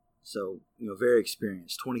 So, you know, very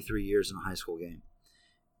experienced, 23 years in a high school game.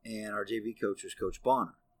 And our JV coach was Coach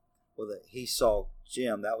Bonner. Well, he saw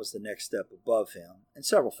Jim, that was the next step above him, and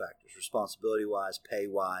several factors, responsibility-wise,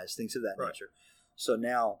 pay-wise, things of that nature. So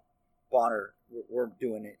now Bonner, we're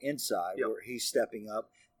doing it inside, where he's stepping up.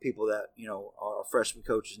 People that, you know, our freshman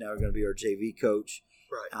coaches now are going to be our JV coach.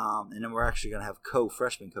 Right. And then we're actually going to have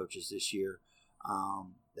co-freshman coaches this year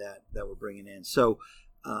that we're bringing in. So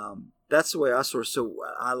that's the way I sort of – so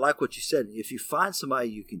I like what you said. If you find somebody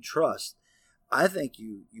you can trust, I think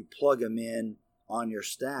you plug them in on your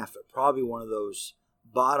staff at probably one of those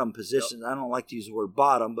bottom positions. I don't like to use the word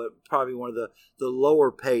bottom, but probably one of the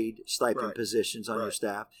lower paid stipend positions on your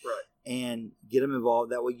staff. Right. And get them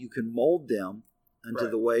involved. That way you can mold them into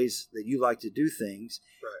the ways that you like to do things.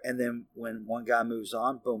 Right. And then when one guy moves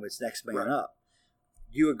on, boom, it's next man up.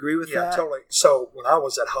 Do you agree with that? Yeah, totally. So when I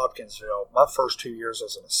was at Hopkinsville, my first 2 years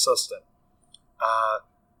as an assistant, I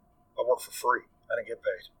worked for free. I didn't get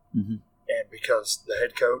paid. And because the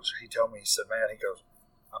head coach, he told me, he said, man, he goes,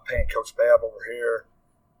 I'm paying Coach Babb over here.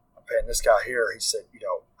 I'm paying this guy here. He said, you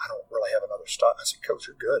know, I don't really have another stop. I said, Coach,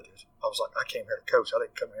 you're good, dude. I was like, I came here to coach. I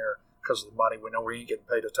didn't come here because of the money. We know we ain't getting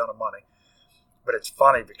paid a ton of money. But it's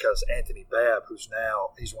funny because Anthony Babb,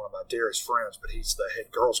 he's one of my dearest friends, but he's the head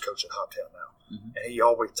girls coach at Hoptown now. And he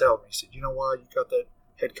always tells me, he said, you know why you got that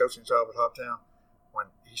head coaching job at Hoptown? When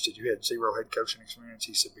he said you had zero head coaching experience,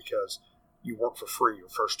 he said, because you worked for free your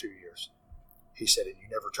first 2 years. He said, and you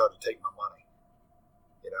never tried to take my money,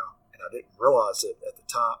 you know. And I didn't realize it at the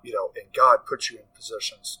time, you know, and God put you in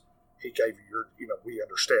positions. He gave you your, you know, we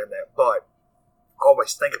understand that. But I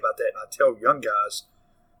always think about that, and I tell young guys,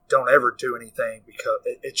 don't ever do anything, because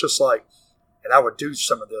it's just like, and I would do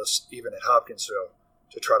some of this even at Hopkinsville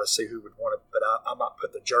to try to see who would want it, but I might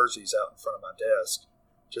put the jerseys out in front of my desk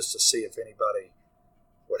just to see if anybody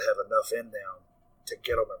would have enough in them to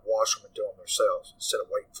get them and wash them and do them themselves instead of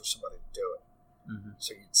waiting for somebody to do it.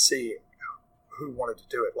 So you'd see who wanted to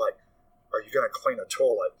do it. Like, are you going to clean a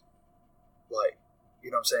toilet? Like,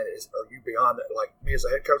 you know what I'm saying? Are you beyond that? Like, me as a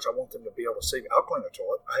head coach, I want them to be able to see me. I'll clean a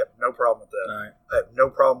toilet. I have no problem with that. Right. I have no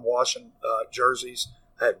problem washing jerseys.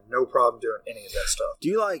 I have no problem doing any of that stuff. Do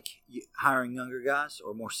you like hiring younger guys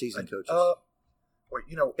or more seasoned coaches? Well,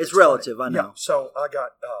 you know, it's relative, funny. I know. Yeah, so I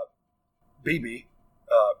got BB,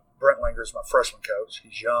 Brent Linger is my freshman coach.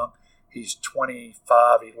 He's young. He's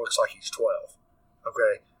 25. He looks like he's 12.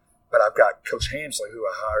 Okay. But I've got Coach Hamsley, who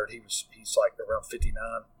I hired. He's like around 59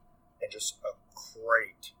 and just a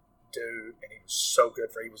great dude. And he was so good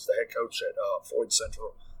he was the head coach at Floyd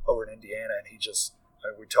Central over in Indiana.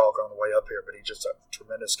 And we talk on the way up here, but he's just a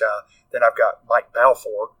tremendous guy. Then I've got Mike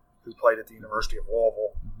Balfour, who played at the University of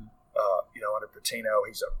Louisville, under Patino.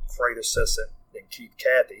 He's a great assistant. Then Keith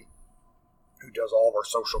Cathy, who does all of our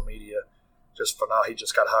social media, just phenomenal. He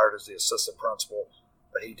just got hired as the assistant principal,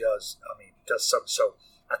 but he does something. So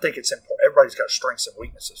I think it's important. Everybody's got strengths and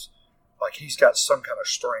weaknesses. Like, he's got some kind of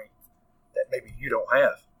strength that maybe you don't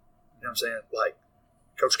have. You know what I'm saying? Like,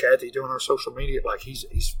 Coach Cathy doing our social media, like,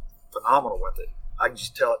 he's phenomenal with it. I can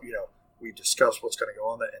just tell, we discuss what's going to go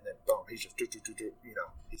on there, and then boom, he's just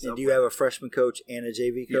And do you have a freshman coach and a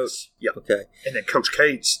JV coach? Yes. Yep. Okay. And then Coach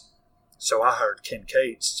Cates. So I hired Ken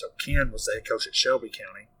Cates. So Ken was the head coach at Shelby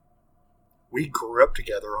County. We grew up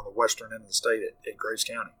together on the western end of the state at Graves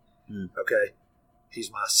County. Okay.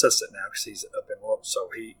 He's my assistant now because he's up in Louisville. So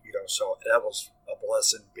so that was a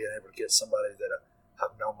blessing, being able to get somebody that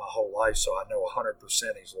I've known my whole life. So I know 100%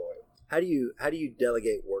 he's loyal. How do you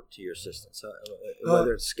delegate work to your assistants?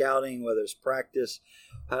 Whether it's scouting, whether it's practice,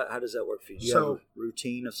 how does that work for you? Do you have a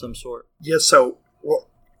routine of some sort? Yes. So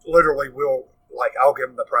literally, I'll give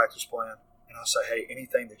them the practice plan, and I'll say, hey,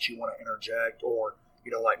 anything that you want to interject, or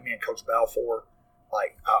like me and Coach Balfour,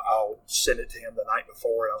 I'll send it to him the night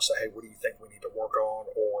before, and I'll say, hey, what do you think we need to work on?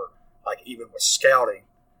 Or even with scouting,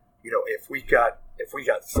 if we got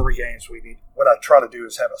 3 games, what I try to do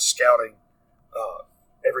is have a scouting.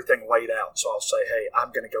 Everything laid out. So I'll say, hey,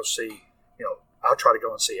 I'm going to go see, I'll try to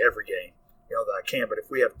go and see every game, that I can. But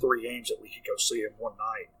if we have 3 games that we could go see in one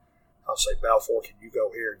night, I'll say, Balfour, can you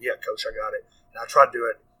go here? Yeah, Coach, I got it. And I try to do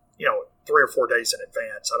it, 3 or 4 days in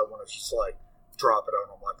advance. I don't want to just drop it on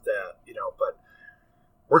them like that, but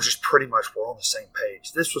we're just we're on the same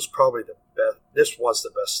page. This was probably the best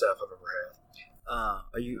staff I've ever had.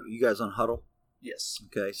 Are you guys on Huddle? Yes.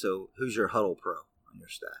 Okay, so who's your Huddle pro on your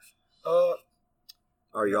staff?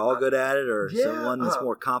 Are you all I- good at it, or yeah, someone that's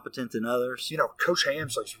more competent than others? Coach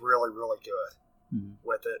Hamsley's really, really good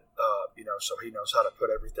with it. So he knows how to put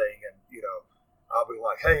everything. And I'll be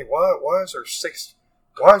like, hey, why is there 6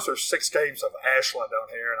 games of Ashland down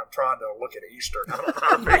here? And I'm trying to look at Eastern. I don't know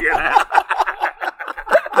how to figure it out.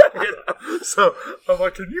 So I'm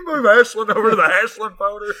like, can you move Ashland over to the Ashland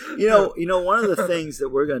folder? One of the things that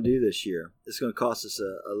we're going to do this year, it's going to cost us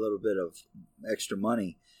a little bit of extra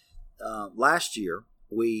money. Last year,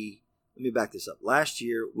 let me back this up. Last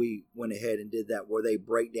year, we went ahead and did that where they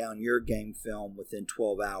break down your game film within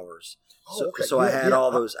 12 hours. So I had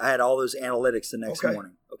all those analytics the next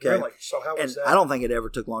morning. Okay. Really? So how was that? I don't think it ever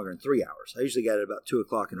took longer than 3 hours. I usually got it about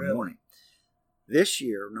 2:00 in the morning. This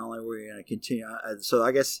year, not only are we going to continue, so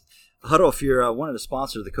I guess Huddle, if you're wanting to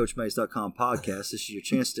sponsor the CoachMays.com podcast, this is your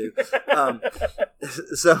chance to.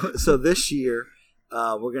 So this year.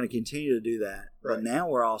 We're going to continue to do that, but now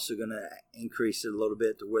we're also going to increase it a little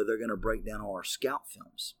bit to where they're going to break down all our scout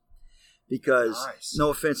films. Because, no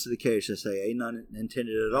offense to the KHSAA, none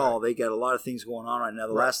intended at all, they got a lot of things going on right now.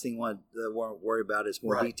 The last thing we want to worry about is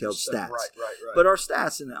more detailed stats. Right. But our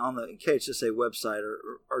stats on the KHSAA website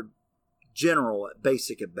are general,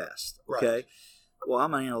 basic at best. Okay. Right. Well,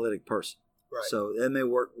 I'm an analytic person. Right. So that may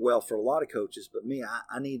work well for a lot of coaches, but me,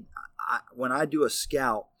 when I do a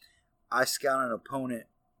scout, I scout an opponent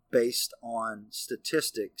based on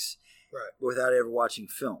statistics without ever watching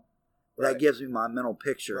film. That gives me my mental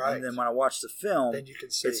picture. And then when I watch the film, then you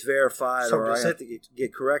can see it's verified or I have to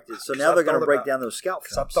get corrected. So now they're going to break down those scout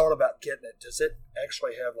films. I've thought about getting it. Does it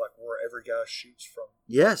actually have where every guy shoots from?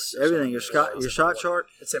 Yes, everything. Your shot chart.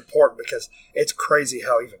 It's important because it's crazy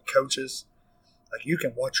how even coaches, you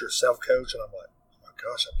can watch yourself coach and I'm like, oh my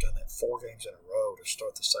gosh, I've done that 4 games in a row to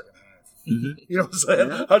start the second half. Mm-hmm. You know what I'm saying?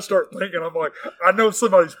 Yeah. I start thinking, I'm like, I know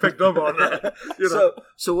somebody's picked up on that.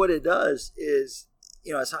 So what it does is,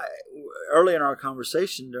 early in our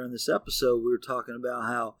conversation during this episode, we were talking about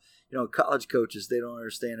how, college coaches, they don't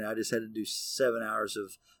understand it. I just had to do 7 hours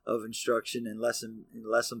of instruction and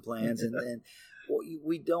lesson plans. And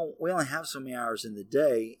we only have so many hours in the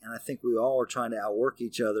day. And I think we all are trying to outwork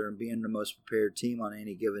each other and being the most prepared team on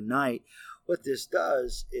any given night. What this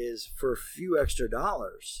does is for a few extra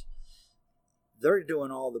dollars, they're doing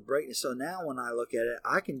all the breaking. So now when I look at it,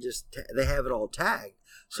 I can they have it all tagged.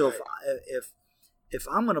 So if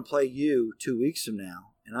I'm going to play you 2 weeks from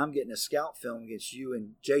now and I'm getting a scout film against you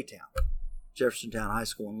in J-Town, Jeffersontown High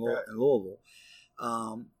School in Louisville,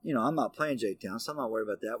 I'm not playing J-Town, so I'm not worried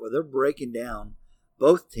about that. Well, they're breaking down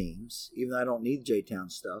both teams, even though I don't need J-Town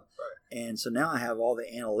stuff. Right. And so now I have all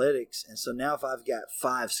the analytics. And so now if I've got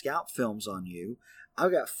 5 scout films on you,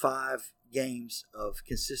 I've got 5 games of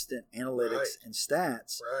consistent analytics and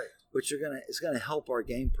stats, which is gonna help our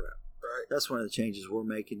game prep. Right. That's one of the changes we're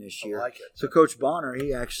making this year. I like it. So Coach Bonner, he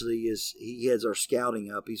heads our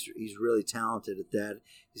scouting up. He's really talented at that.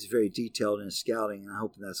 He's very detailed in his scouting, and I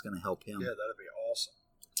hope that's going to help him. Yeah, that'd be awesome.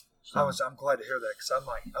 So, I'm glad to hear that because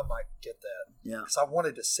I might get that. Yeah. Because I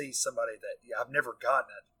wanted to see somebody that I've never gotten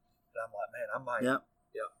it, and I'm like, man, I might. Yeah.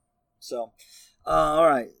 Yeah. So, all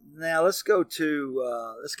right, now let's go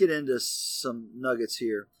to let's get into some nuggets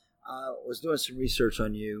here. I was doing some research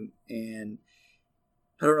on you, and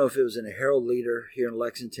I don't know if it was in a Herald Leader here in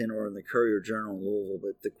Lexington or in the Courier Journal in Louisville,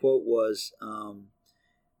 but the quote was,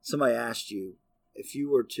 somebody asked you if you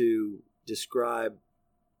were to describe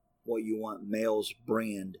what you want Mail's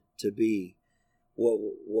brand to be, what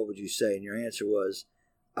would you say? And your answer was,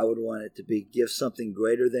 I would want it to be give something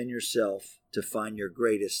greater than yourself to find your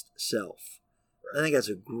greatest self. Right. I think that's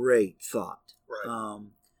a great thought. Right.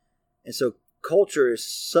 And so culture is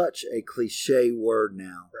such a cliche word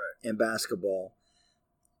now in basketball.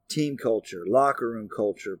 Team culture, locker room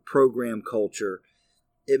culture, program culture.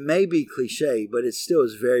 It may be cliche, but it still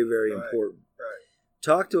is very, very important. Right.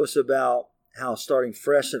 Talk to us about how starting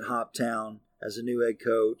fresh at Hoptown as a new head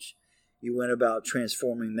coach, you went about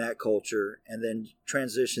transforming that culture and then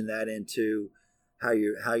transition that into how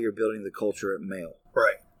you're building the culture at Mail.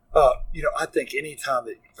 Right. I think anytime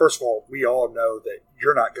that, first of all, we all know that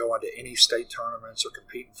you're not going to any state tournaments or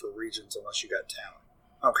competing for regions unless you got talent.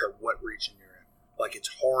 I don't care what region you're in. Like, it's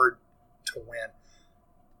hard to win.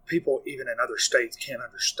 People, even in other states, can't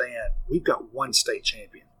understand. We've got one state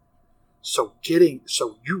champion. So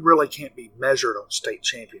you really can't be measured on state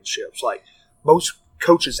championships. Like, most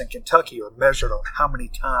coaches in Kentucky are measured on how many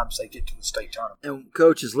times they get to the state tournament. And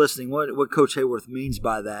coaches listening, what Coach Hayworth means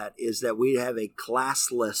by that is that we have a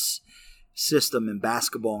classless system in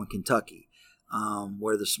basketball in Kentucky,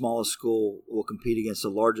 where the smallest school will compete against the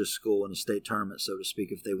largest school in the state tournament, so to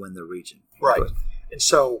speak, if they win their region. Right. But, and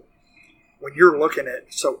so when you're looking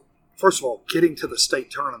at, first of all, getting to the state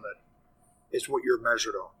tournament is what you're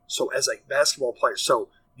measured on. So as a basketball player, so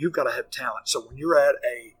you've got to have talent. So when you're at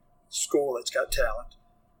a school that's got talent,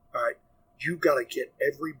 all right, you've got to get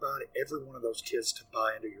every one of those kids to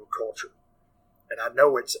buy into your culture. And I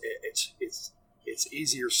know it's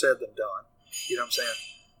easier said than done. You know what I'm saying?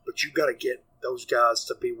 But you've got to get those guys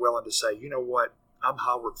to be willing to say, you know what, I'm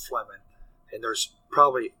Howard Fleming, and there's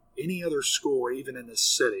probably any other school, even in this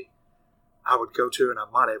city, I would go to, and I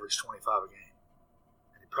might average 25 a game.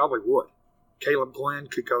 And he probably would. Caleb Glenn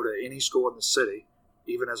could go to any school in the city,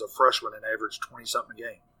 even as a freshman, and average 20-something a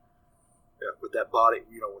game. Yeah, with that body,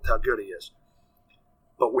 with how good he is.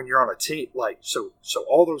 But when you're on a team, so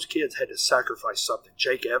all those kids had to sacrifice something.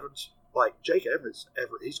 Jake Evans,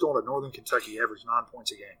 he's going to Northern Kentucky, averaged 9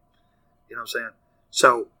 points a game. You know what I'm saying?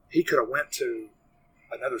 So he could have went to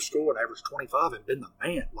another school and averaged 25 and been the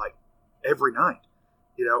man, every night.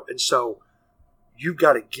 And so you've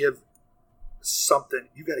got to give something.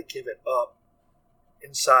 You got to give it up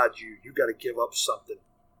inside you. You got to give up something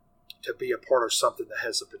to be a part of something that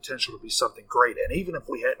has the potential to be something great. And even if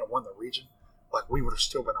we hadn't won the region, we would have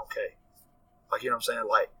still been okay. You know what I'm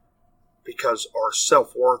saying? Because our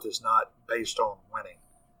self-worth is not based on winning.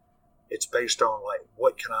 It's based on,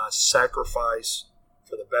 what can I sacrifice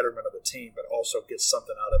for the betterment of the team, but also get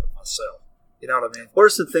something out of it myself. You know what I mean? what are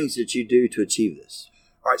some things that you do to achieve this?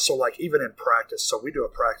 All right, so even in practice, so we do a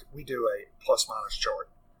plus-minus chart.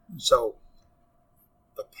 So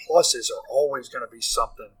the pluses are always going to be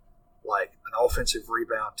something like an offensive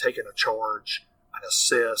rebound, taking a charge, an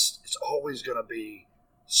assist. It's always going to be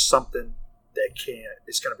something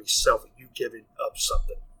it's going to be you giving up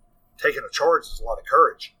something. Taking a charge is a lot of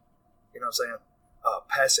courage. You know what I'm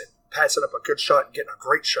saying? Passing up a good shot and getting a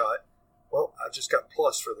great shot. Well, I just got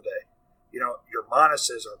plus for the day. Your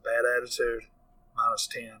minuses are bad attitude,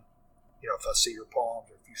 -10. If I see your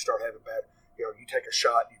palms, or if you start having bad, you take a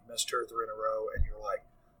shot, you've missed 2 or 3 in a row, and you're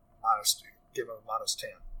give them a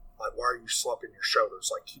 -10. Why are you slumping your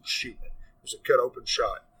shoulders? Keep shooting it. It was a good open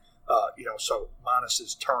shot. So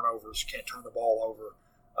minuses, turnovers, can't turn the ball over.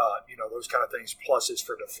 Those kind of things. Pluses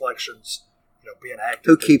for deflections. Being active.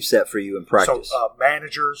 Who keeps that for you in practice? So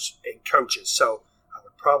managers and coaches. So I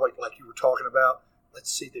would probably, like you were talking about,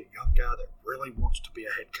 let's see the young guy that really wants to be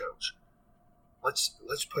a head coach.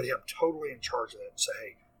 Let's put him totally in charge of that and say,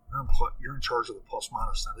 hey, you're in charge of the plus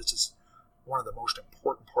minus. Now this is one of the most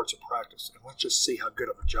important parts of practice, and let's just see how good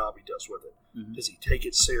of a job he does with it. Mm-hmm. Does he take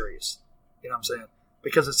it serious? You know what I'm saying?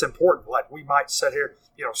 Because it's important. We might sit here,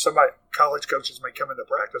 college coaches may come into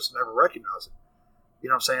practice and never recognize it. You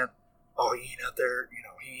know what I'm saying? oh, he ain't out there,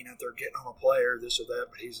 he ain't out there getting on a player, this or that,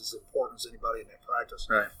 but he's as important as anybody in that practice.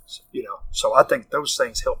 Right. So, so I think those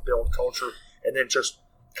things help build culture, and then just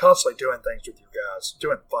constantly doing things with your guys,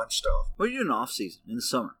 doing fun stuff. What do you do in the off season, in the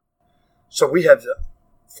summer? So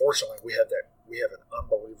fortunately, we have an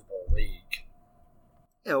unbelievable league.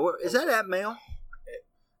 Yeah, is that at Mail?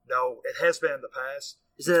 No, it has been in the past.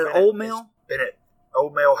 Is it at Old Mail?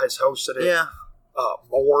 Old Mail has hosted it. Yeah.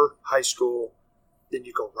 Moore High School. Then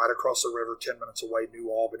you go right across the river, 10 minutes away, New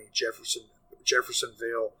Albany,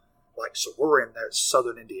 Jeffersonville. So we're in that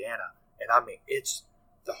southern Indiana, and I mean it's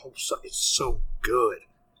so good.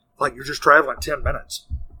 You're just traveling 10 minutes,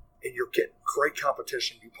 and you're getting great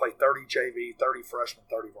competition. You play 30 JV, 30 freshmen,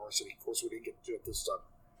 30 varsity. Of course, we didn't get to do it this summer,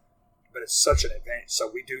 but it's such an advantage. So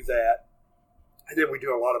we do that, and then we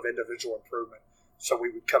do a lot of individual improvement. So we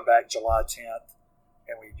would come back July 10th,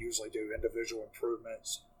 and we usually do individual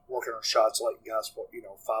improvements, working on shots, letting guys play,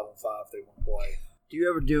 5-on-5 if they want to play. Do you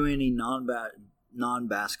ever do any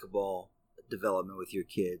non-basketball development with your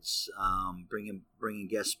kids? Bringing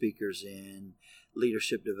guest speakers in,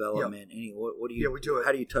 leadership development. Yep. What do you? Yeah, we do it.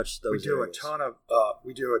 How do you touch those? We do areas?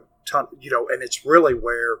 we do a ton. And it's really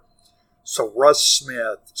where. So Russ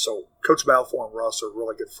Smith, Coach Balfour and Russ are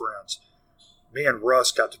really good friends. Me and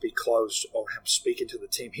Russ got to be close on him speaking to the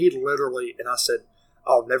team. He literally, and I said,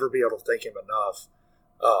 I'll never be able to thank him enough.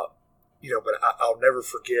 But I'll never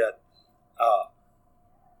forget.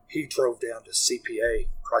 He drove down to CPA,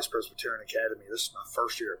 Christ Presbyterian Academy. This is my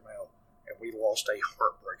first year at Mel, and we lost a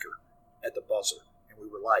heartbreaker at the buzzer. And we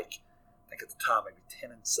were I think at the time, maybe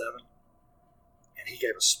 10-7. And he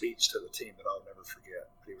gave a speech to the team that I'll never forget.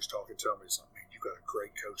 But he was talking to him. He's like, man, you got a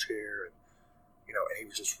great coach here. And, and he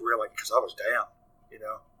was just really, because I was down,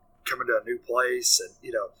 coming to a new place. And,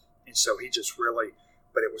 and so he just really,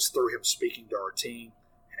 but it was through him speaking to our team.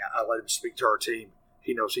 And I let him speak to our team.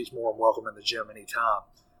 He knows he's more than welcome in the gym anytime.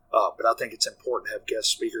 But I think it's important to have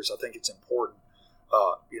guest speakers. I think it's important.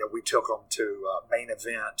 We took them to Main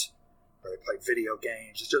Event where they played video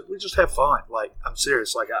games. We just have fun. I'm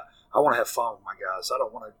serious. I want to have fun with my guys. I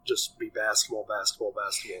don't want to just be basketball.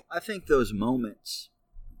 I think those moments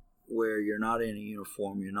where you're not in a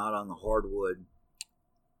uniform, you're not on the hardwood,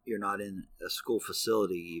 you're not in a school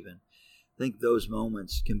facility even, I think those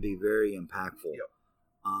moments can be very impactful. Yep.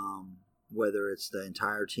 Whether it's the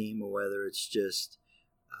entire team or whether it's just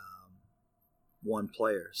one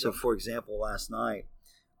player. So, Yep. for example, last night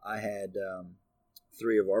I had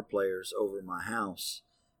 3 of our players over at my house,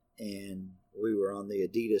 and we were on the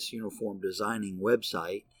Adidas uniform designing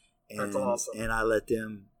website, and That's awesome. and I let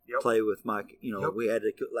them Yep. play with my, Yep. we had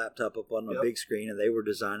a laptop up on the Yep. big screen, and they were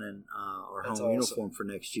designing our That's home awesome. uniform for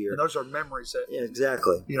next year. And those are memories that, Yeah,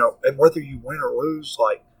 exactly. and whether you win or lose,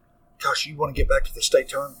 gosh, you want to get back to the state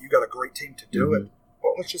tournament, you got a great team to do it.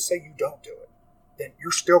 Well, let's just say you don't do it. Then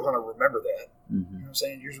you're still going to remember that. You know what I'm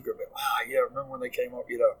saying? You're going to be remember when they came up,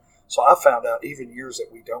 So I found out even years that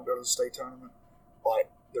we don't go to the state tournament,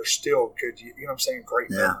 they're still good, what I'm saying? Great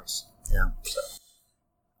memories. Yeah. So.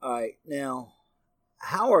 All right. Now,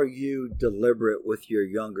 how are you deliberate with your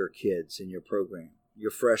younger kids in your program?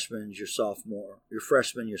 Your freshmen, your sophomores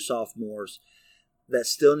that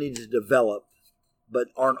still need to develop but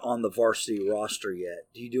aren't on the varsity roster yet.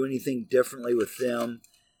 Do you do anything differently with them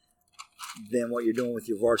than what you're doing with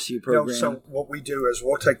your varsity program? So what we do is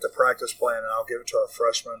we'll take the practice plan and I'll give it to our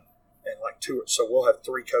freshmen and so we'll have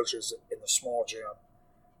 3 coaches in the small gym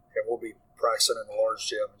and we'll be practicing in the large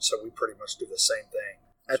gym, and so we pretty much do the same thing.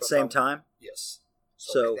 At the same time? Yes.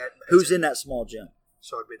 So who's in that small gym?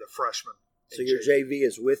 So it'd be the freshmen. So your JV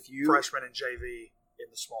is with you? Freshman and JV in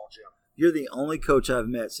the small gym. You're the only coach I've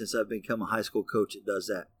met since I've become a high school coach that does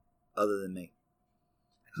that, other than me.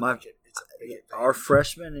 It's a big advantage. Our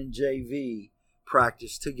freshmen and JV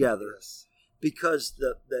practice together because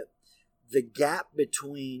the gap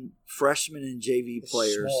between freshman and JV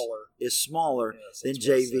players is smaller than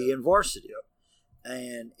JV and varsity. Yep.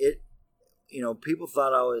 And people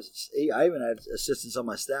thought I even had assistants on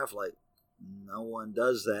my staff no one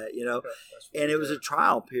does that, And it was a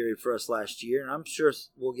trial period for us last year, and I'm sure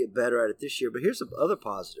we'll get better at it this year. But here's the other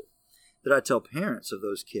positive that I tell parents of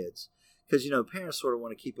those kids. Because, parents sort of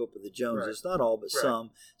want to keep up with the Joneses. Right. Not all, but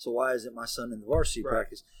some. So why isn't my son in the varsity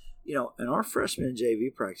practice? In our freshman and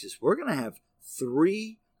JV practice, we're going to have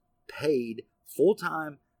 3 paid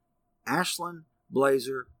full-time Ashland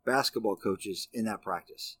Blazer basketball coaches in that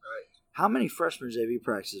practice. Right. How many freshman JV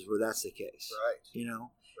practices where that's the case? Right.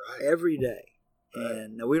 Right. Every day. Right.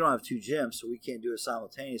 And now we don't have 2 gyms, so we can't do it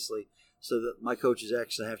simultaneously. So that my coaches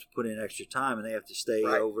actually have to put in extra time, and they have to stay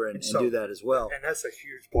over and do that as well. And that's a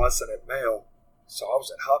huge blessing at Male. So I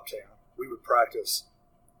was at Hoptown. We would practice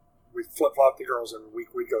we flip-flop the girls every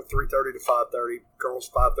week. We'd go 3:30 to 5:30, girls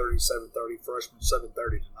 5:30 to 7:30, freshmen 7:30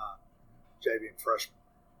 to 9, JV and freshman.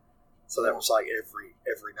 So that was like every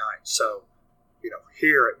night. So,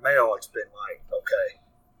 here at Male, it's been like, okay,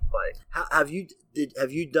 like.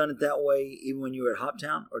 Have you done it that way even when you were at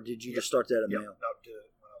Hoptown, or did you just start that at Male? No, did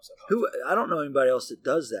it when I was at Hoptown. I don't know anybody else that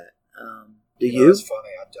does that. Do you? That's funny.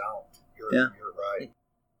 I don't. You're right.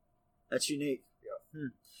 That's unique. Yeah.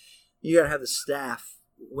 You got to have the staff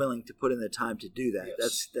willing to put in the time to do that.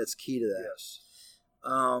 Yes. That's key to that. Yes.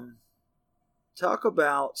 Talk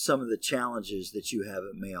about some of the challenges that you have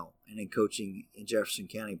at Male and in coaching in Jefferson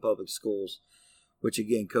County Public Schools, which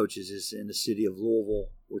again coaches is in the city of Louisville,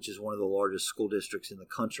 which is one of the largest school districts in the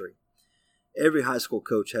country. Every high school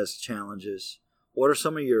coach has challenges. What are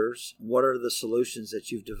some of yours? What are the solutions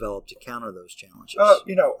that you've developed to counter those challenges?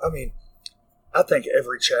 I think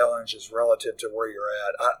every challenge is relative to where you're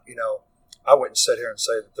at. I wouldn't sit here and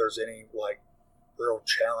say that there's any real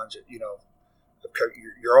challenge.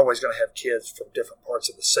 You're always going to have kids from different parts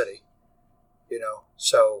of the city.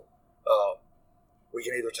 So we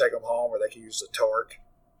can either take them home or they can use the TARC.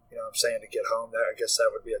 To get home. I guess that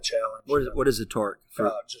would be a challenge. What is the TARC?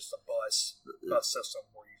 Just a bus system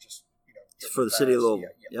where you just for the city of Louisville.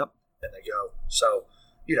 Yeah. Yep. And they go. So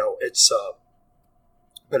it's.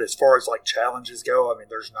 But as far as challenges go,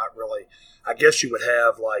 there's not really. I guess you would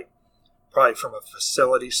have probably from a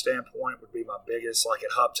facility standpoint would be my biggest. Like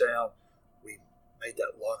at Hoptown, we made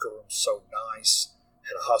that locker room so nice.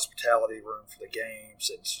 Had a hospitality room for the games.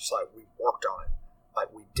 It's just we worked on it.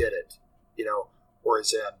 We did it.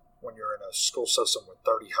 Whereas when you're in a school system with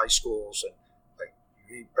 30 high schools and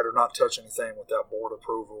you better not touch anything without board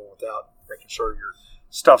approval, without making sure your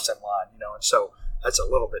stuff's in line, and so that's a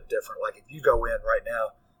little bit different. If you go in right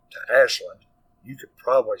now to Ashland, you could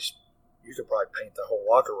probably paint the whole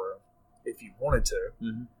locker room if you wanted to.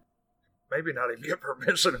 Mm-hmm. Maybe not even get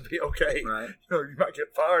permission and be okay. Right. You might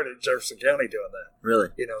get fired in Jefferson County doing that. Really?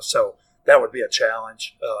 So that would be a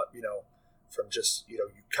challenge, from just, you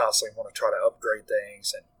constantly want to try to upgrade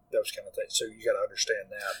things and those kind of things. So you got to understand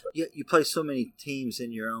that. But you play so many teams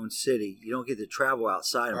in your own city. You don't get to travel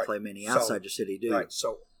outside and play many outside your city, do you? Right.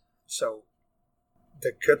 So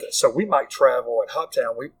the good. So we might travel at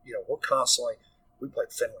Hoptown. We're constantly. We play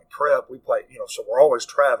Finley Prep. We play. So we're always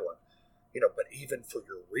traveling. But even for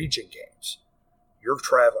your region games, you're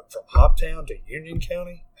traveling from Hoptown to Union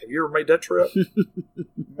County. Have you ever made that trip?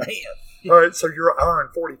 Man. All right. So you're an hour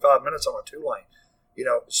and 45 minutes on a 2-lane.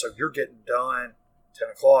 So you're getting done 10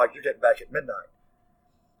 o'clock. You're getting back at midnight.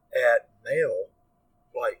 At Male,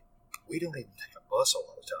 we don't even take a bus a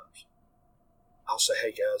lot of times. I'll say,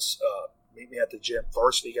 hey guys, meet me at the gym.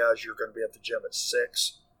 Varsity guys, you're going to be at the gym at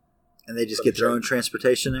 6. And they just get their own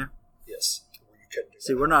transportation there? Yes. You couldn't do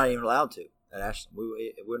See, that. we're not even allowed to at Ashland.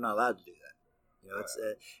 We're not allowed to do that. It's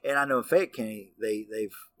and I know in Fayette County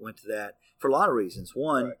they've went to that for a lot of reasons.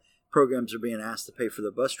 One, programs are being asked to pay for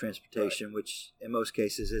their bus transportation, which in most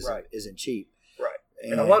cases isn't cheap. Right.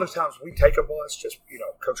 And a lot of times we take a bus. Just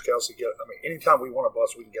Coach Kelsey anytime we want a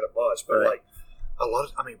bus, we can get a bus. But a lot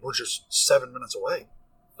of, we're just 7 minutes away.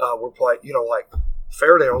 We're playing,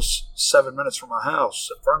 Fairdale's 7 minutes from my house.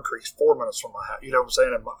 At Fern Creek's 4 minutes from my house. You know what I'm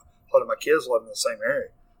saying? And a lot of my kids live in the same area.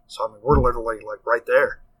 So, we're literally right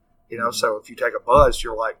there. So if you take a bus,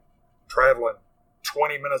 you're traveling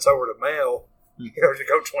 20 minutes over to Male, to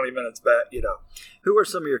go 20 minutes back, Who are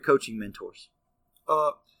some of your coaching mentors?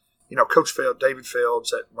 Coach David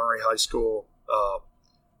Fields at Murray High School.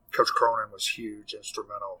 Coach Cronin was huge,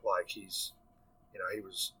 instrumental. He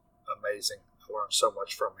was amazing. I learned so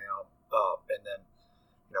much from him. And then,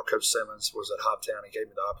 Coach Simmons was at Hoptown. He gave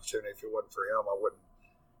me the opportunity. If it wasn't for him, I wouldn't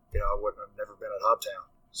have never been at Hoptown.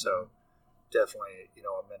 So definitely,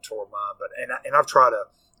 a mentor of mine. But and I've tried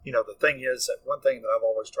to, the thing is that one thing that I've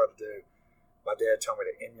always tried to do, my dad told me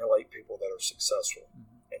to emulate people that are successful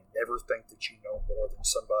and never think that you know more than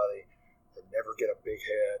somebody, or never get a big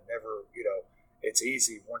head. Never, it's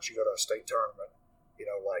easy once you go to a state tournament.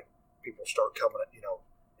 People start coming.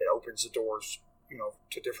 It opens the doors,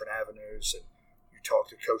 to different avenues, and you talk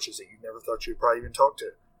to coaches that you never thought you'd probably even talk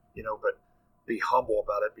to. But be humble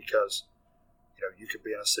about it, because you could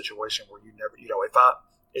be in a situation where you never,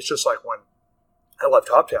 it's just like when I left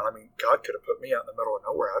Hoptown. God could have put me out in the middle of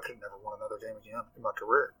nowhere. I could have never won another game again in my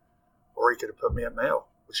career. Or he could have put me at Male,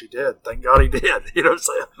 which he did. Thank God he did. You know what I'm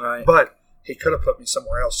saying? Right. But he could have put me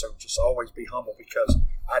somewhere else. So just always be humble, because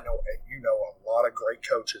I know, and a lot of great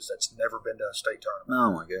coaches that's never been to a state tournament.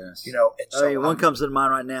 Oh my goodness. And so one comes to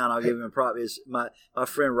mind right now, and I'll give him a prop. Is my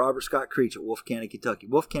friend Robert Scott Creech at Wolf County, Kentucky.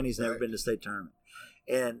 Wolf County's never been to a state tournament.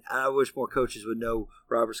 And I wish more coaches would know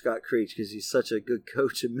Robert Scott Creech because he's such a good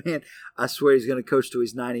coach. And, man, I swear he's going to coach till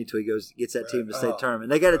he's 90 until he gets that team to state tournament.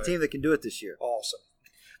 They got a team that can do it this year. Awesome.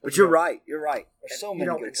 But you're right. You're right. There's so many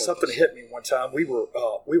good coaches. Something hit me one time. We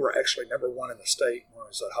were actually number 1 in the state when I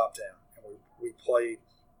was at Hoptown. And we played,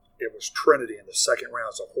 it was Trinity in the second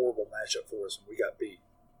round. It was a horrible matchup for us, and we got beat.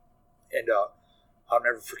 And I'll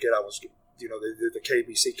never forget, I was, they did the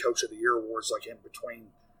KBC Coach of the Year awards like in between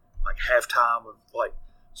like halftime of like,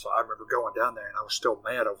 so I remember going down there and I was still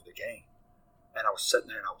mad over the game. And I was sitting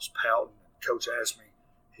there and I was pouting. And Coach asked me,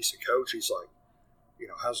 he said, Coach, he's like,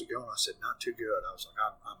 how's it going? I said, not too good. I was like,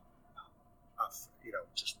 I'm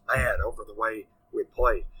just mad over the way we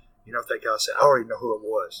played. If that guy said, I already know who it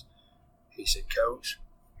was. He said, Coach,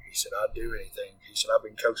 he said, I'd do anything. He said, I've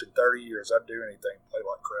been coaching 30 years. I'd do anything. Play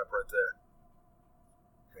like crap right there.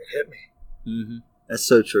 And it hit me. Mm-hmm. That's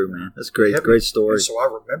so true, man. That's great. Great story. And so I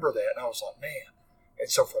remember that, and I was like, man. And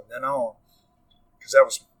so from then on, because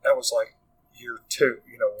that was like year 2,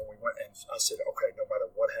 when we went, and I said, okay, no matter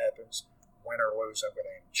what happens, win or lose, I'm going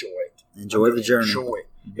to enjoy it. Enjoy the journey. Enjoy it.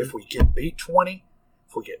 Mm-hmm. If we get beat 20,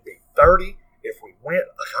 if we get beat 30, if we win,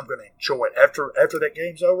 I'm going to enjoy it. After that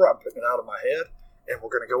game's over, I'm putting it out of my head, and we're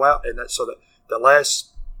going to go out. And so that the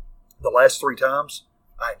last 3 times,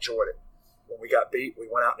 I enjoyed it. When we got beat, we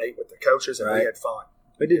went out and ate with the coaches, and we had fun.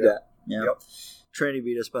 We did that. Yeah. Yep. Trinity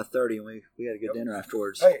beat us by 30, and we had a good dinner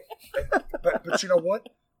afterwards. Hey, but you know what?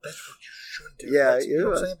 That's what you should do. Yeah, you know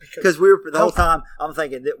what I'm saying? Because we were the whole time. I'm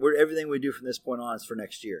thinking that everything we do from this point on is for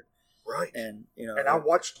next year. Right. And and I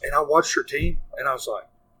watched your team, and I was like,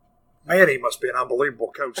 man, he must be an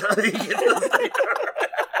unbelievable coach.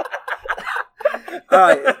 All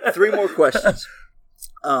right, 3 more questions.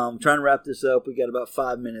 Trying to wrap this up. We got about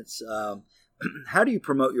 5 minutes. How do you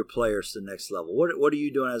promote your players to the next level? What are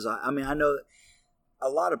you doing I know a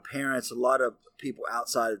lot of parents, a lot of people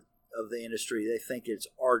outside of the industry, they think it's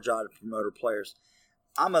our job to promote our players.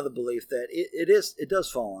 I'm of the belief that it does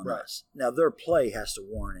fall on us. Now, their play has to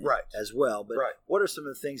warrant it as well. But what are some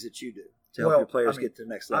of the things that you do to help your players get to the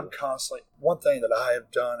next level? I'm constantly, one thing that I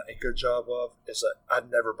have done a good job of is that I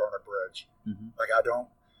never burn a bridge. Mm-hmm. Like I don't,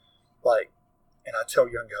 and I tell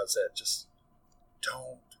young guys that just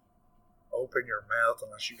don't open your mouth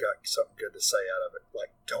unless you got something good to say out of it.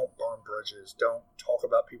 Like, don't burn bridges. Don't talk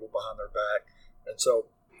about people behind their back. And so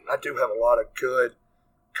I do have a lot of good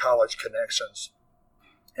college connections.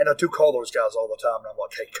 And I do call those guys all the time. And I'm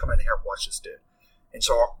like, hey, come in here and watch this dude. And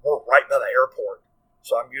so we're right by the airport.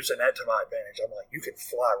 So I'm using that to my advantage. I'm like, you can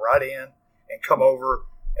fly right in and come over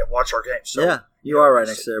and watch our game. So, yeah, you are right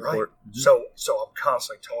next to the airport. Right? Mm-hmm. So I'm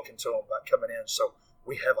constantly talking to them about coming in. So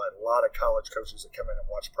we have a lot of college coaches that come in and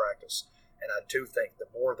watch practice. And I do think the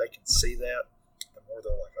more they can see that, the more they're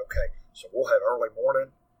like, okay, so we'll have early morning.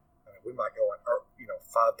 I mean, we might go in,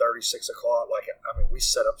 5:30, 6 o'clock. We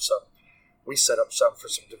set up some for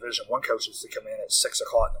some Division I coaches to come in at 6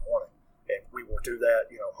 o'clock in the morning, and we will do that.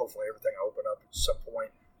 Hopefully everything will open up at some point.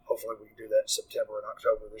 Hopefully we can do that in September and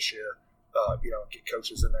October this year. Get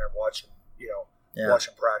coaches in there and watch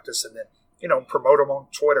them practice, and then promote them on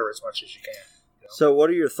Twitter as much as you can. So what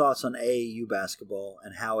are your thoughts on AAU basketball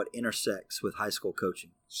and how it intersects with high school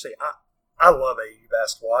coaching? See, I love AAU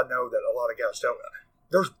basketball. I know that a lot of guys don't.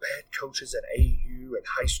 There's bad coaches in AAU and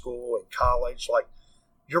high school and college. Like,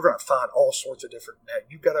 you're going to find all sorts of different. Now,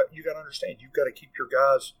 you got to understand. You've got to keep your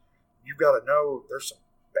guys. You've got to know there's some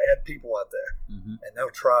bad people out there, and they'll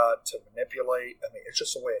try to manipulate. I mean, it's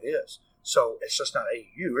just the way it is. So it's just not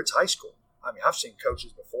AAU. It's high school. I mean, I've seen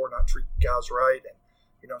coaches before not treat guys right, and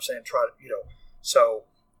So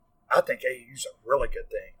I think AAU is a really good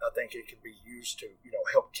thing. I think it can be used to,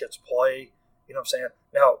 help kids play. You know what I'm saying?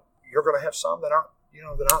 Now, you're going to have some that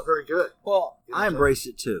aren't very good. Well, I embrace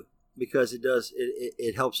it too, because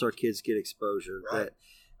it helps our kids get exposure. Right.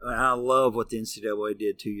 I love what the NCAA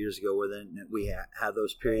did 2 years ago, where then we have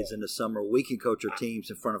those periods in the summer where we can coach our teams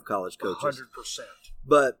in front of college coaches. 100%.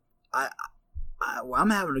 But I'm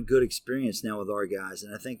having a good experience now with our guys,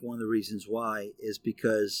 and I think one of the reasons why is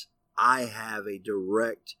because I have a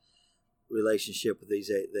direct relationship with the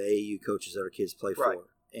AAU coaches that our kids play for,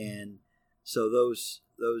 and so those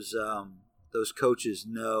coaches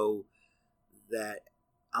know that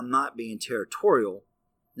I'm not being territorial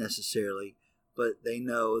necessarily, but they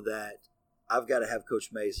know that I've got to have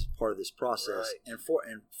Coach Mays as part of this process, and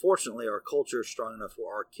fortunately, our culture is strong enough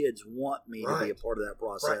where our kids want me to be a part of that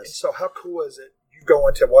process. Right. And so, how cool is it? You go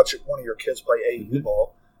in to watch one of your kids play AAU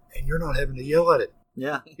ball, and you're not having to yell at it.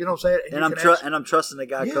 Yeah, you know what I'm saying. And I'm trusting the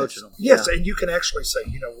guy coaching them. Yes, and you can actually say,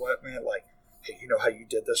 you know what, man, like, hey, you know how you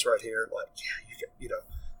did this right here, like, yeah,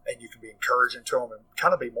 and you can be encouraging to them and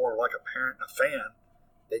kind of be more like a parent and a fan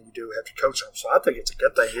than you do have to coach them. So I think it's a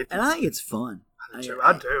good thing. And I think it's fun. I do.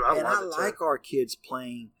 I love it I too. like our kids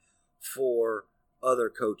playing for other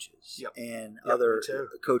coaches and other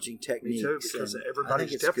coaching techniques. Me too, because everybody's I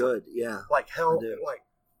think it's different. good. Yeah, like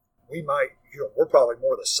we might, we're probably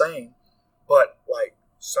more the same, but like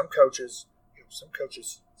some coaches,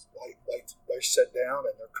 like they sit down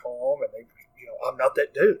and they're calm and they, I'm not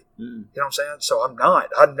that dude. Mm. You know what I'm saying? So I'm not.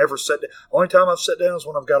 I've never sat down. Only time I've sat down is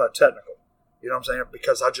when I've got a technical. You know what I'm saying?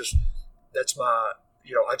 Because that's my,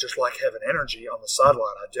 I just like having energy on the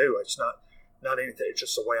sideline. I do. It's not anything. It's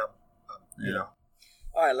just the way I'm.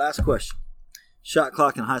 All right, last question. Shot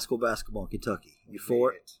clock in high school basketball in Kentucky. You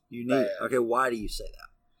for it? You need it. Okay, why do you say that?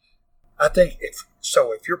 I think if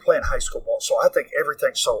you're playing high school ball, so I think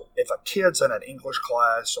everything. So if a kid's in an English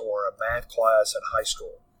class or a math class in high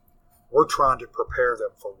school, we're trying to prepare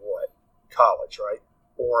them for what? College, right?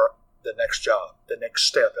 Or the next job, the next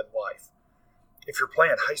step in life. If you're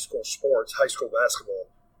playing high school sports, high school basketball,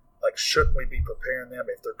 like shouldn't we be preparing them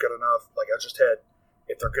if they're good enough? Like I just had,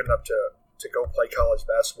 if they're good enough to go play college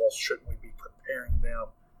basketball, shouldn't we be preparing them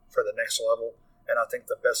for the next level? And I think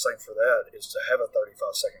the best thing for that is to have a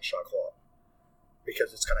 35-second shot clock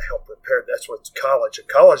because it's going to help prepare. That's what college. If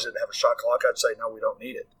college didn't have a shot clock, I'd say, no, we don't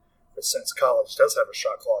need it. But since college does have a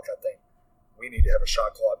shot clock, I think we need to have a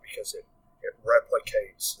shot clock because it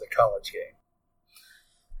replicates the college game.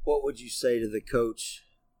 What would you say to the coach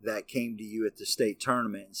that came to you at the state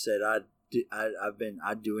tournament and said, I'd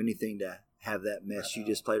do anything to have that mess you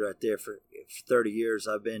just played right there for 30 years.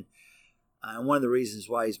 I've been one of the reasons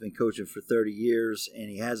why he's been coaching for 30 years and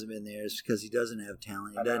he hasn't been there is because he doesn't have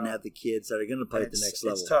talent. He doesn't have the kids that are going to play at the next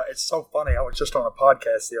level. It's so funny. I was just on a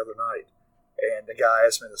podcast the other night, and the guy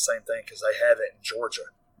asked me the same thing because they have it in Georgia.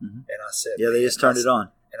 Mm-hmm. And I said, they just turned it on.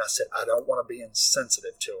 And I said, I don't want to be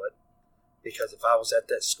insensitive to it because if I was at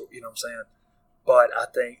that school, you know what I'm saying? But I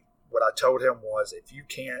think what I told him was if you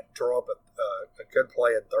can't draw up a good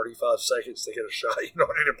play in 35 seconds to get a shot, you don't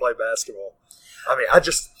need to play basketball. I mean, I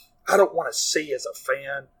don't want to see as a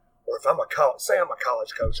fan, or if I'm a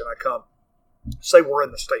college coach and I come, say we're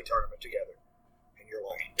in the state tournament together, and you're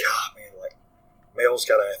like, God, man, like Mel's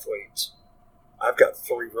got athletes. I've got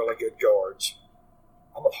 3 really good guards.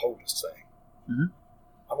 I'm going to hold this thing. Mm-hmm.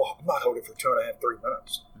 I'm not holding for 2.5, 3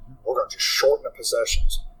 minutes. Mm-hmm. We're going to just shorten the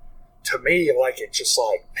possessions. To me, like, it's just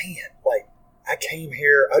like, man, like, I came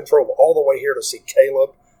here, I drove all the way here to see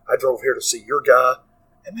Caleb. I drove here to see your guy.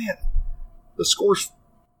 And, man, the score's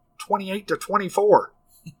 28-24.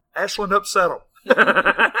 Ashland upset them.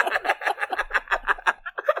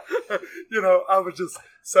 I was just,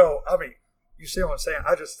 you see what I'm saying?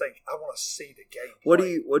 I just think I want to see the game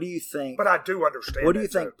play. What do you think? But I do understand. What do you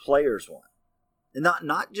think players want? And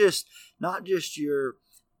not just your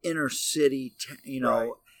inner city, right.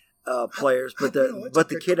 Players, but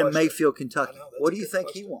the kid in Mayfield, Kentucky. What do you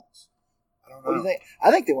think he wants? I don't know. What do you think?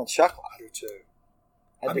 I think they want shot clock. I do too.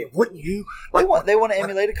 I mean, wouldn't you? They want to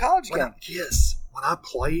emulate a college game. Yes. When I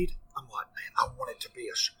played, I'm like, man, I want it to be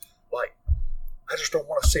I just don't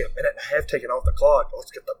want to see a minute and a half taken off the clock.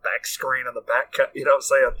 Let's get the back screen and the back cut. You know what I'm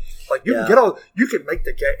saying? Like you can make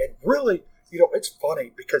the game. And really, it's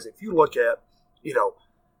funny because if you look at,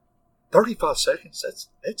 35 seconds,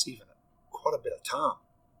 that's even quite a bit of time.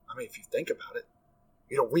 I mean, if you think about it,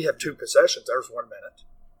 we have 2 possessions. There's 1 minute.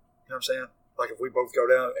 You know what I'm saying? Like if we both go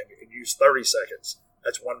down and use 30 seconds,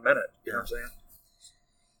 that's 1 minute. You know what I'm saying?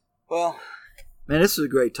 Well, man, this was a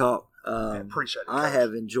great talk. I appreciate it. I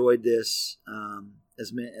have enjoyed this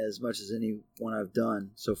as much as anyone I've done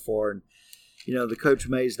so far. And, the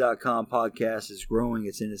CoachMays.com podcast is growing.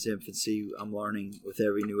 It's in its infancy. I'm learning with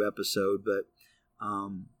every new episode. But,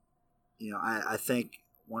 I think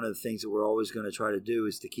one of the things that we're always going to try to do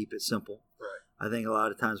is to keep it simple. Right. I think a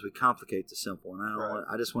lot of times we complicate the simple. And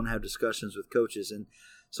I just want to have discussions with coaches. And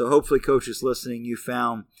so hopefully, coaches listening, you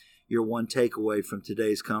found your one takeaway from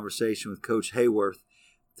today's conversation with Coach Hayworth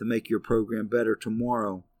to make your program better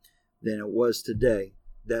tomorrow than it was today.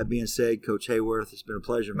 That being said, Coach Hayworth, it's been a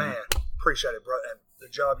pleasure, man. Appreciate it, bro. And the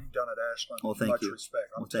job you've done at Ashland, thank you. Respect.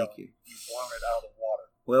 Thank you. You've blown it out of the water.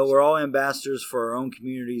 Well, we're all ambassadors for our own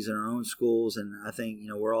communities and our own schools, and I think,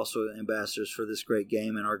 we're also ambassadors for this great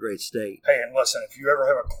game and our great state. Hey, and listen, if you ever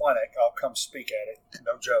have a clinic, I'll come speak at it,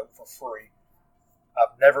 no joke, for free.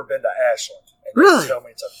 I've never been to Ashland, and really? They tell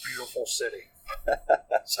me it's a beautiful city.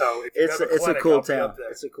 So if you have a clinic, it's a cool town. Up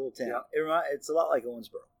there. It's a cool town. Yeah. It's a lot like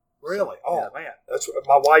Owensboro. Really? Oh, man. That's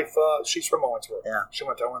my wife. She's from Owensboro. Yeah. She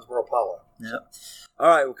went to Owensboro Apollo. Yeah. So. All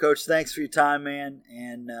right. Well, Coach, thanks for your time, man,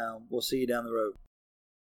 and we'll see you down the road.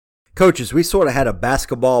 Coaches, we sort of had a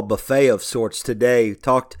basketball buffet of sorts today.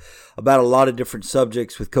 Talked about a lot of different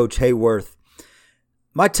subjects with Coach Hayworth.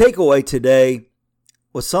 My takeaway today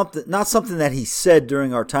was not something that he said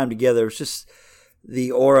during our time together. It's just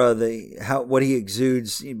the aura, what he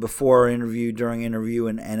exudes before our interview, during interview,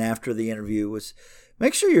 and after the interview was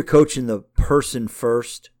make sure you're coaching the person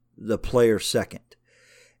first, the player second.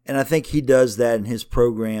 And I think he does that in his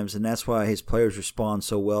programs, and that's why his players respond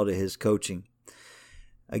so well to his coaching.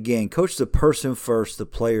 Again, coach the person first, the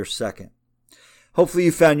player second. Hopefully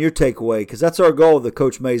you found your takeaway, because that's our goal of the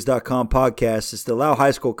CoachMays.com podcast, is to allow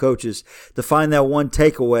high school coaches to find that one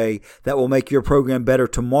takeaway that will make your program better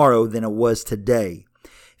tomorrow than it was today.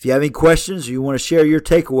 If you have any questions or you want to share your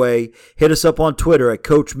takeaway, hit us up on Twitter at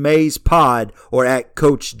Coach Mays Pod or at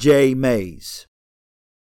Coach J Mays.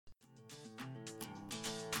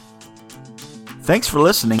 Thanks for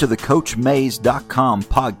listening to the CoachMays.com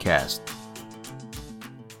podcast.